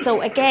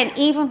 So again,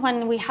 even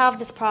when we have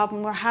this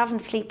problem, we're having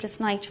sleepless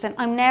nights, then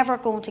I'm never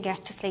going to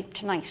get to sleep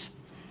tonight.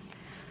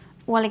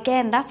 Well,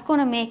 again, that's going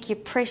to make you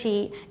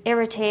pretty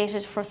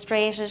irritated,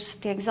 frustrated,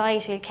 the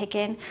anxiety will kick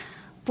in.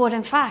 But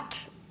in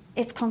fact,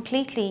 it's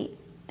completely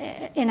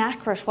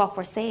inaccurate what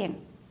we're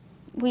saying.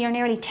 We are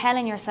nearly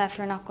telling yourself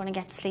you're not going to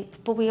get to sleep,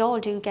 but we all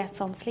do get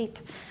some sleep.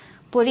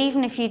 But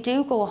even if you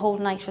do go a whole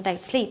night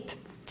without sleep,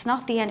 it's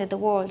not the end of the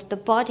world. The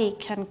body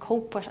can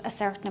cope with a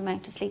certain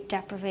amount of sleep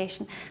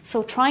deprivation.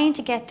 So trying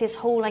to get this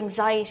whole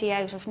anxiety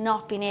out of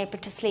not being able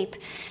to sleep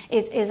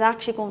is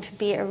actually going to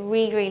be a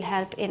real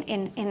help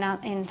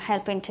in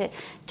helping to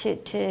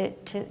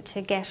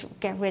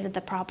get rid of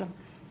the problem.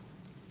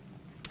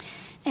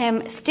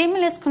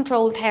 Stimulus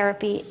control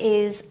therapy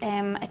is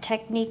a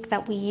technique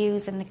that we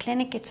use in the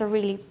clinic. It's a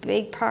really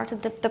big part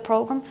of the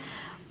program,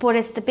 but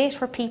it's the bit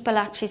where people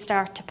actually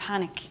start to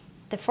panic.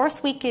 The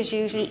first week is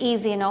usually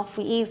easy enough.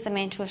 We ease them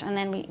into it and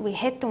then we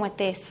hit them with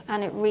this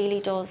and it really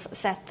does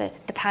set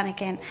the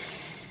panic in.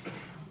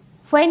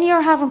 When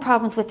you're having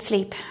problems with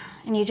sleep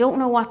and you don't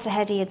know what's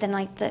ahead of you the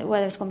night,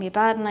 whether it's going to be a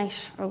bad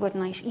night or a good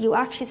night, you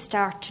actually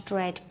start to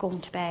dread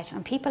going to bed.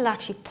 And people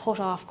actually put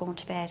off going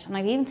to bed. And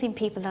I've even seen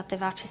people that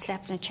they've actually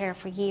slept in a chair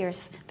for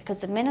years because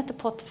the minute they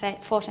put the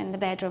foot in the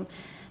bedroom,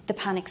 the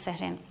panic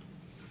set in.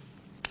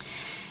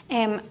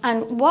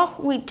 And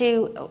what we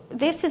do,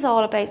 this is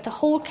all about the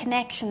whole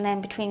connection then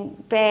between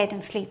bed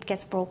and sleep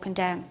gets broken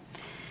down.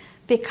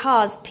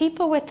 Because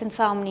people with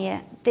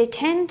insomnia, they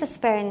tend to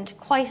spend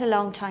quite a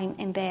long time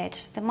in bed.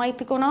 They might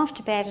be going off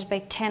to bed at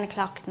about 10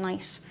 o'clock at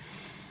night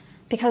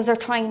because they're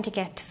trying to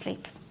get to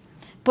sleep.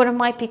 But it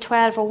might be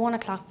 12 or 1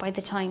 o'clock by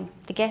the time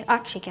they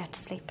actually get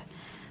to sleep.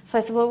 So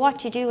I said, well, what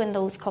do you do in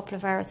those couple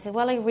of hours? I said,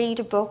 well, I read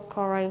a book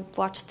or I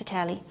watch the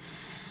telly,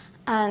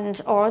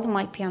 or they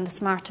might be on the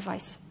smart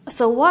device.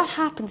 So what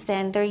happens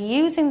then, they're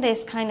using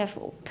this kind of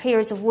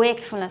periods of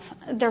wakefulness,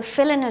 they're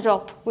filling it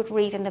up with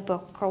reading the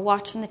book or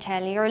watching the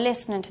telly or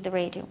listening to the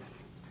radio.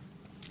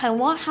 And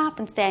what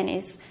happens then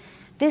is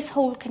this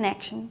whole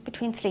connection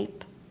between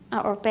sleep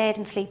or bed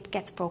and sleep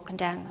gets broken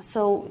down.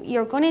 So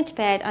you're going into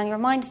bed and your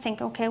mind is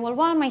thinking, okay, well,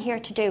 what am I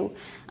here to do?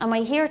 Am I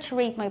here to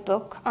read my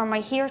book, or am I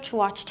here to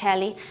watch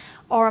telly,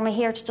 or am I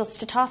here to just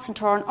to toss and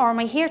turn, or am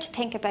I here to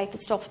think about the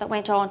stuff that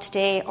went on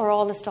today or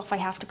all the stuff I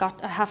have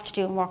to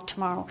do and work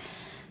tomorrow?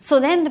 So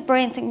then the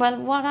brain thinks, well,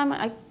 what am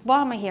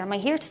I here? Am I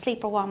here to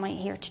sleep or what am I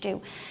here to do?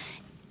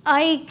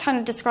 I kind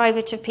of describe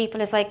it to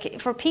people as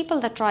like, for people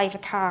that drive a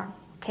car,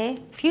 okay,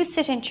 if you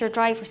sit into your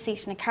driver's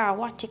seat in a car,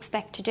 what do you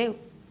expect to do?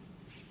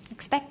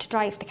 Expect to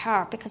drive the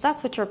car because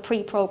that's what you're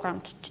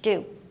pre-programmed to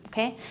do,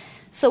 okay?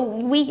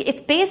 So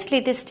it's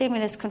basically this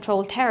stimulus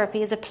control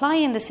therapy is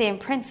applying the same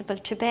principle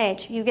to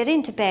bed. You get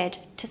into bed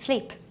to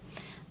sleep.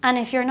 And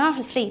if you're not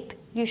asleep,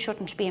 you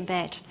shouldn't be in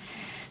bed.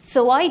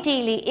 So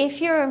ideally,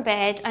 if you're in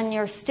bed and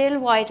you're still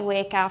wide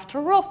awake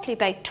after roughly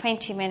about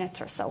 20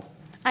 minutes or so,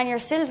 and you're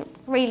still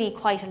really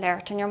quite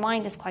alert and your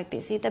mind is quite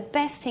busy, the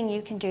best thing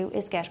you can do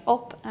is get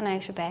up and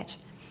out of bed.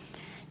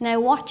 Now,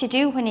 what you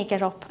do when you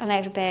get up and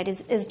out of bed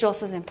is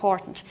just as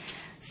important.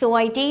 So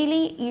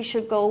ideally, you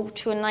should go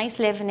to a nice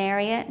living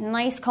area,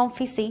 nice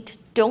comfy seat.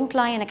 Don't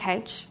lie on a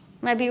couch.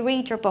 Maybe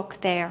read your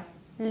book there.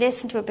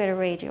 Listen to a bit of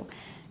radio.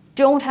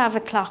 Don't have a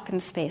clock in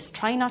the space.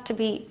 Try not to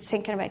be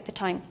thinking about the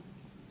time.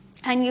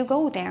 And you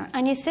go there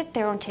and you sit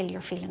there until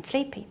you're feeling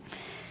sleepy.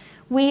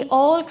 We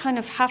all kind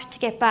of have to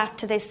get back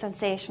to this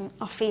sensation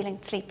of feeling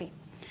sleepy.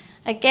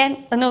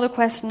 Again, another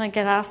question I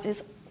get asked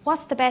is,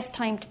 what's the best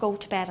time to go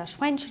to bed at?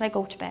 When should I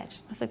go to bed?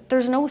 I was like,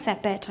 there's no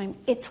set bedtime.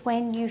 It's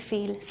when you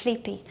feel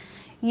sleepy.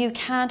 You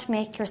can't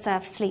make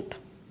yourself sleep,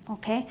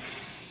 okay?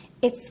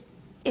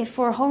 If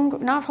we're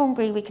not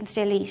hungry, we can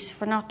still eat.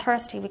 If we're not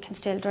thirsty, we can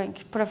still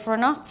drink. But if we're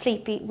not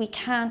sleepy, we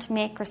can't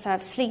make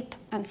ourselves sleep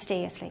and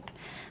stay asleep.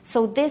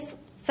 So this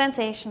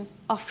sensation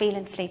of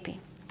feeling sleepy,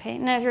 okay?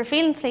 Now, if you're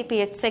feeling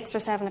sleepy at 6 or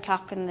 7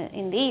 o'clock in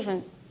the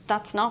evening,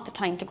 that's not the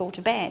time to go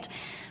to bed.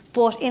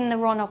 But in the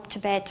run-up to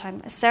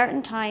bedtime, a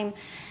certain time,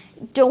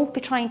 don't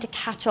be trying to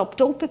catch up.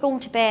 Don't be going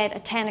to bed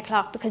at 10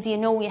 o'clock because you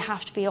know you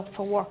have to be up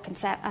for work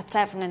at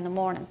 7 in the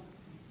morning.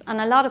 And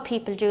a lot of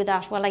people do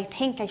that. Well, I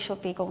think I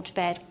should be going to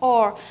bed.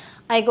 Or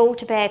I go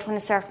to bed when a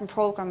certain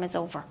programme is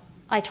over.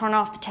 I turn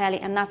off the telly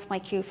and that's my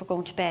cue for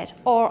going to bed.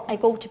 Or I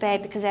go to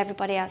bed because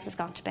everybody else has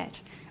gone to bed.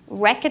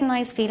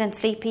 Recognise feeling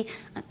sleepy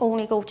and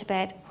only go to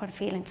bed when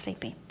feeling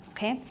sleepy.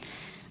 Okay?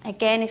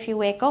 Again, if you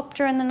wake up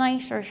during the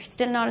night or you're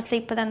still not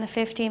asleep within the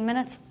 15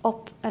 minutes,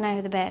 up and out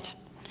of the bed.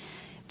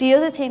 The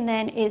other thing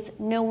then is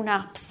no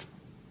naps.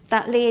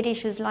 That lady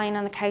who's lying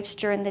on the couch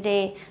during the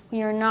day, when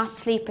you're not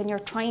sleeping, you're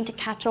trying to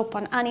catch up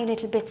on any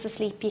little bits of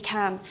sleep you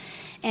can.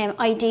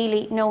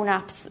 Ideally, no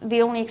naps.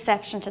 The only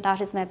exception to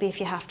that is maybe if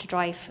you have to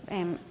drive,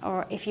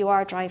 or if you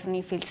are driving and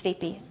you feel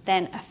sleepy,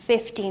 then a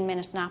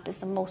 15-minute nap is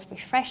the most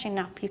refreshing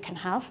nap you can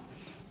have.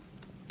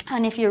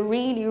 And if you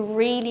really,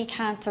 really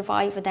can't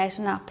survive without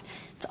a nap,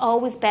 it's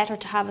always better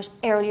to have it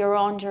earlier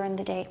on during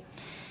the day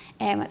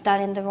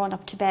than in the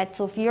run-up to bed.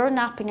 So if you're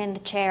napping in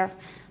the chair,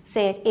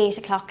 say at 8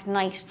 o'clock at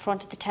night in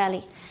front of the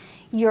telly,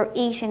 you're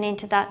eating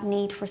into that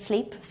need for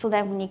sleep. So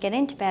then when you get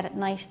into bed at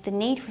night, the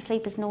need for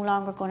sleep is no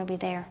longer going to be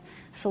there.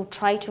 So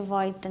try to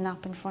avoid the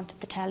nap in front of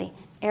the telly.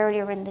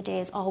 Earlier in the day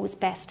is always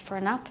best for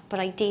a nap, but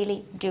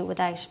ideally do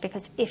without.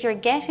 Because if you're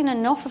getting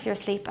enough of your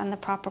sleep and the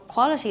proper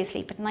quality of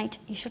sleep at night,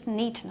 you shouldn't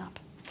need to nap.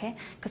 Okay?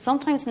 Because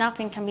sometimes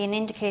napping can be an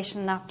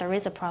indication that there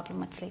is a problem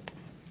with sleep.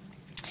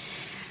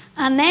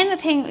 And then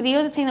the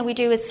other thing that we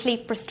do is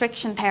sleep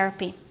restriction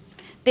therapy.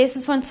 This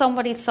is when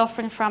somebody's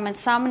suffering from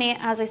insomnia.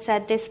 As I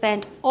said, they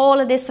spend all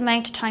of this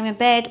amount of time in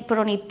bed, but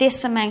only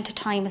this amount of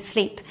time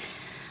asleep.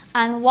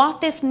 And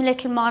what this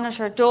little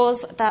monitor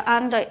does,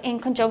 and in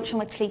conjunction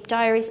with sleep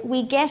diaries,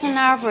 we get an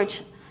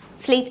average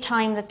sleep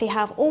time that they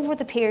have over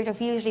the period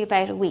of usually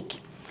about a week.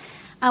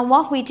 And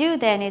what we do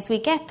then is we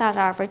get that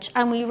average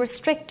and we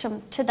restrict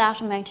them to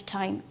that amount of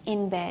time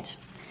in bed.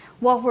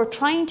 What we're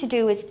trying to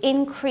do is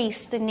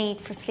increase the need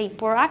for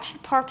sleep. We're actually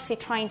purposely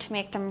trying to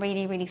make them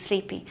really, really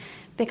sleepy.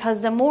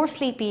 Because the more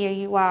sleepier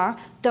you are,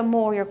 the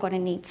more you're going to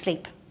need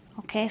sleep.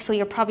 Okay, so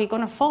you're probably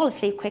going to fall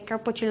asleep quicker,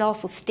 but you'll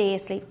also stay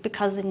asleep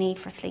because the need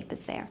for sleep is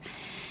there.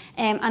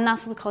 And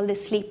that's what we call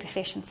this sleep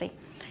efficiency.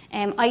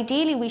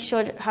 Ideally, we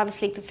should have a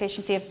sleep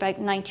efficiency of about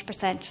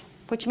 90%,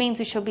 which means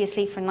we should be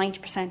asleep for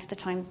 90% of the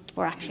time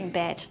we're actually in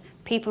bed.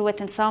 People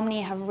with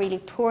insomnia have really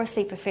poor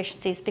sleep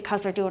efficiencies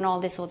because they're doing all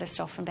this other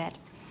stuff in bed.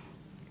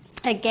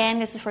 Again,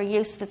 this is where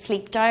use of a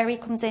sleep diary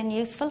comes in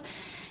useful.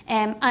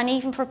 And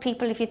even for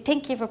people, if you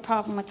think you have a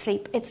problem with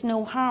sleep, it's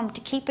no harm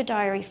to keep a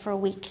diary for a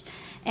week.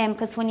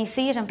 Because when you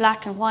see it in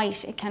black and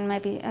white, it can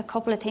maybe a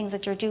couple of things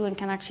that you're doing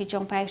can actually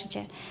jump out at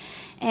you.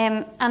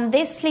 And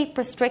this sleep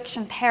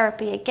restriction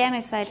therapy, again, I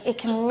said, it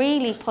can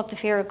really put the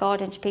fear of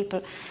God into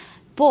people.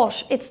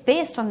 But it's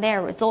based on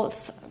their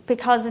results.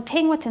 Because the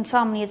thing with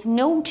insomnia is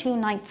no 2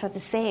 nights are the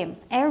same.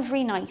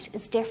 Every night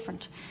is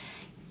different.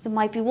 There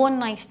might be one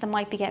night they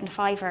might be getting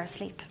 5 hours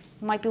sleep.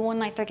 There might be one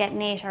night they're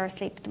getting 8 hours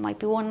sleep. There might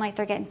be one night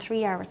they're getting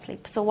 3 hours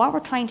sleep. So what we're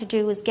trying to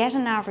do is get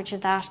an average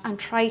of that and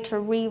try to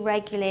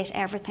re-regulate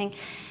everything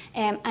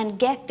and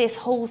get this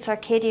whole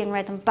circadian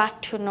rhythm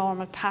back to a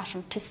normal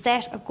pattern to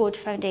set a good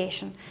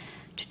foundation,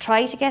 to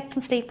try to get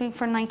them sleeping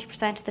for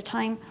 90% of the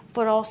time,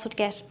 but also to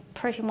get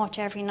pretty much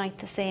every night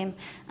the same.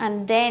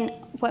 And then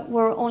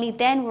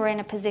we're in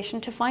a position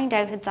to find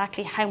out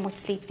exactly how much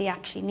sleep they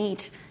actually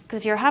need.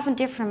 Because if you're having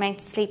different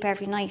amounts of sleep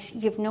every night,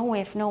 you have no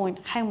way of knowing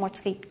how much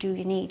sleep do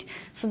you need.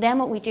 So then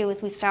what we do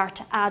is we start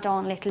to add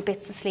on little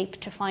bits of sleep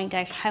to find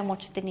out how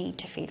much they need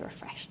to feel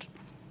refreshed.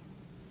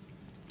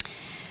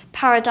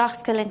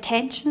 Paradoxical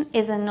intention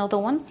is another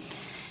one.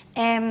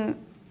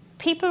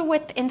 People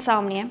with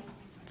insomnia,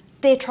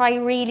 they try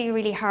really,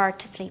 really hard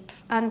to sleep.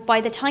 And by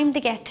the time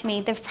they get to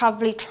me, they've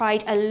probably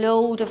tried a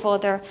load of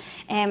other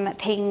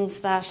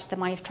things that they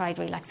might have tried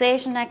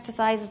relaxation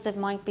exercises, they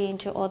might be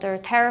into other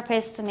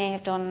therapists, they may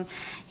have done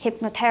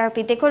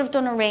hypnotherapy, they could have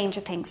done a range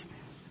of things.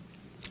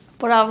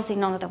 But obviously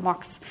none of them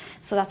works,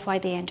 so that's why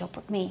they end up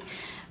with me.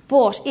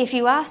 But if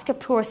you ask a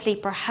poor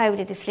sleeper how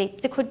did they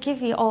sleep, they could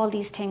give you all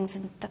these things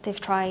that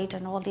they've tried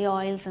and all the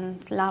oils and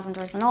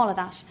lavenders and all of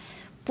that.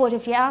 But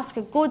if you ask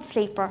a good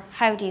sleeper,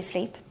 how do you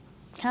sleep?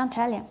 Can't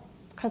tell you,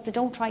 because they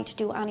don't try to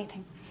do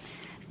anything.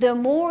 The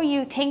more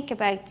you think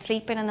about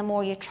sleeping and the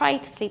more you try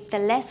to sleep, the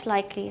less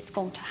likely it's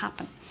going to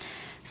happen.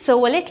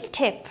 So a little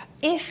tip,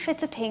 if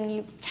it's a thing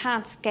you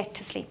can't get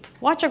to sleep,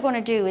 what you're going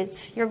to do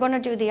is you're going to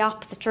do the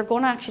opposite. You're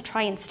going to actually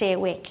try and stay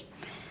awake.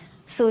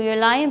 So you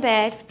lie in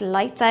bed with the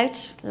lights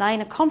out, lie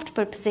in a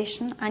comfortable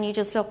position, and you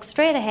just look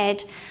straight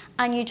ahead,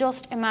 and you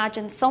just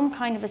imagine some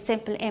kind of a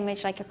simple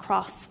image like a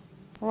cross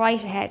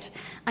right ahead,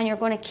 and you're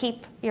going to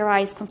keep your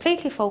eyes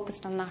completely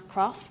focused on that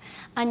cross,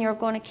 and you're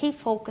going to keep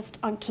focused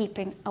on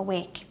keeping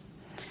awake.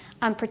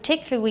 And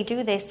particularly we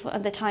do this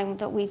at the time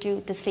that we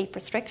do the sleep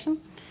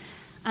restriction,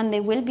 and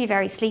they will be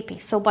very sleepy.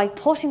 So by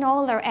putting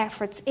all their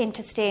efforts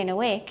into staying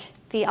awake,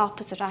 the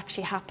opposite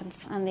actually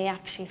happens, and they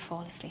actually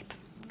fall asleep.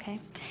 Okay?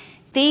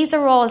 These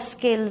are all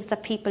skills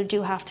that people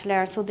do have to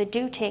learn, so they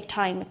do take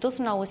time. It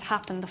doesn't always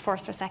happen the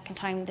first or second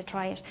time they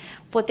try it,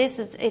 but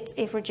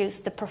it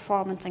reduces the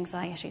performance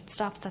anxiety. It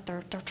stops that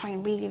they're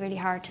trying really, really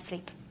hard to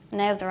sleep.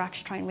 Now they're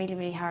actually trying really,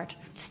 really hard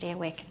to stay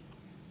awake.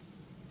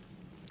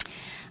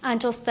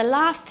 And just the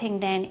last thing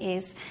then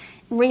is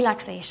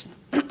relaxation.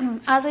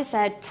 As I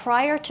said,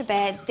 prior to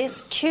bed,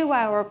 this 2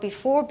 hour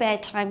before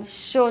bedtime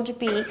should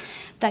be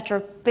that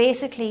you're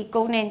basically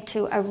going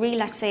into a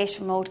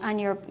relaxation mode, and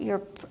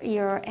you're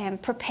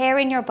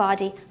preparing your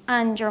body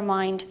and your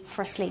mind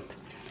for sleep.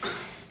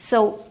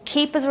 So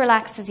keep as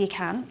relaxed as you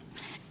can.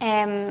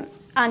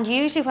 And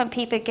usually when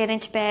people get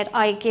into bed,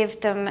 I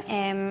give them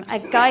a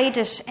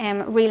guided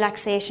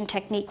relaxation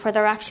technique where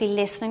they're actually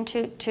listening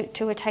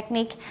to a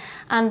technique.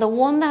 And the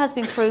one that has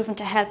been proven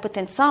to help with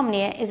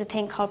insomnia is a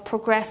thing called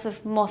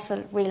progressive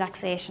muscle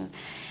relaxation.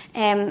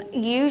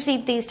 Usually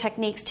these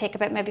techniques take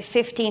about maybe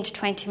 15 to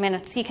 20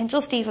 minutes. You can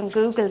just even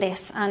Google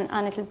this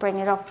and it'll bring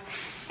it up.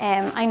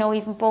 I know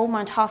even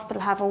Beaumont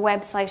Hospital have a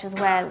website as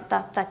well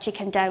that you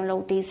can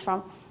download these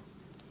from.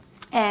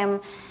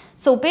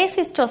 So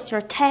basically it's just you're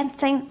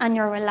tensing and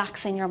you're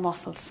relaxing your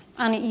muscles.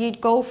 And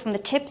you'd go from the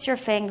tips of your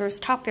fingers,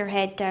 top of your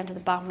head, down to the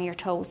bottom of your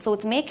toes. So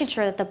it's making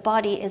sure that the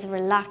body is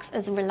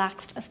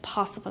relaxed as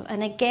possible.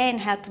 And again,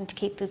 helping to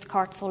keep those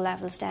cortisol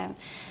levels down.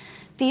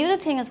 The other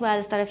thing as well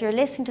is that if you're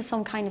listening to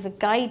some kind of a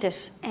guided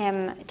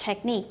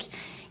technique,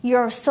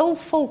 you're so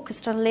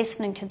focused on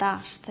listening to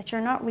that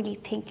you're not really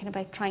thinking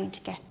about trying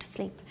to get to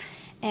sleep.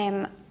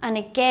 And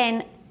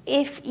again,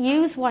 if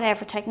use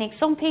whatever technique,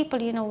 some people,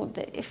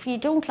 if you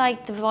don't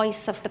like the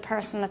voice of the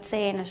person that's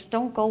saying it,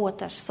 don't go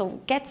with it.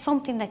 So get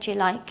something that you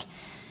like.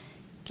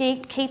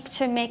 Keep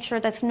to make sure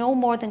that's no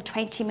more than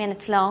 20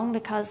 minutes long,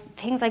 because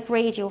things like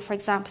radio, for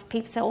example,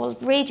 people say, oh,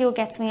 radio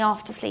gets me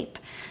off to sleep.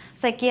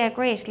 It's like, yeah,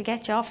 great, it'll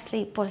get you off to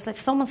sleep, but if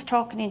someone's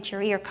talking into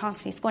your ear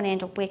constantly, it's going to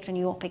end up waking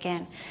you up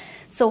again.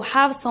 So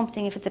have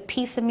something, if it's a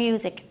piece of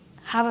music,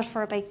 have it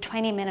for about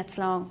 20 minutes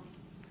long.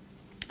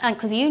 And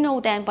because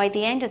then by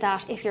the end of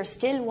that, if you're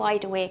still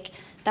wide awake,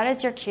 that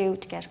is your cue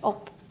to get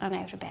up and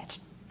out of bed.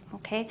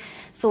 Okay?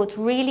 So it's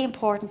really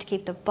important to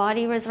keep the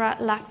body as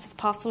relaxed as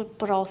possible,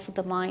 but also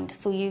the mind.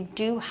 So you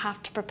do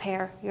have to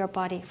prepare your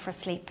body for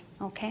sleep.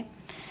 Okay?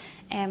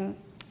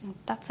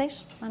 That's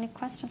it. Any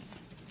questions?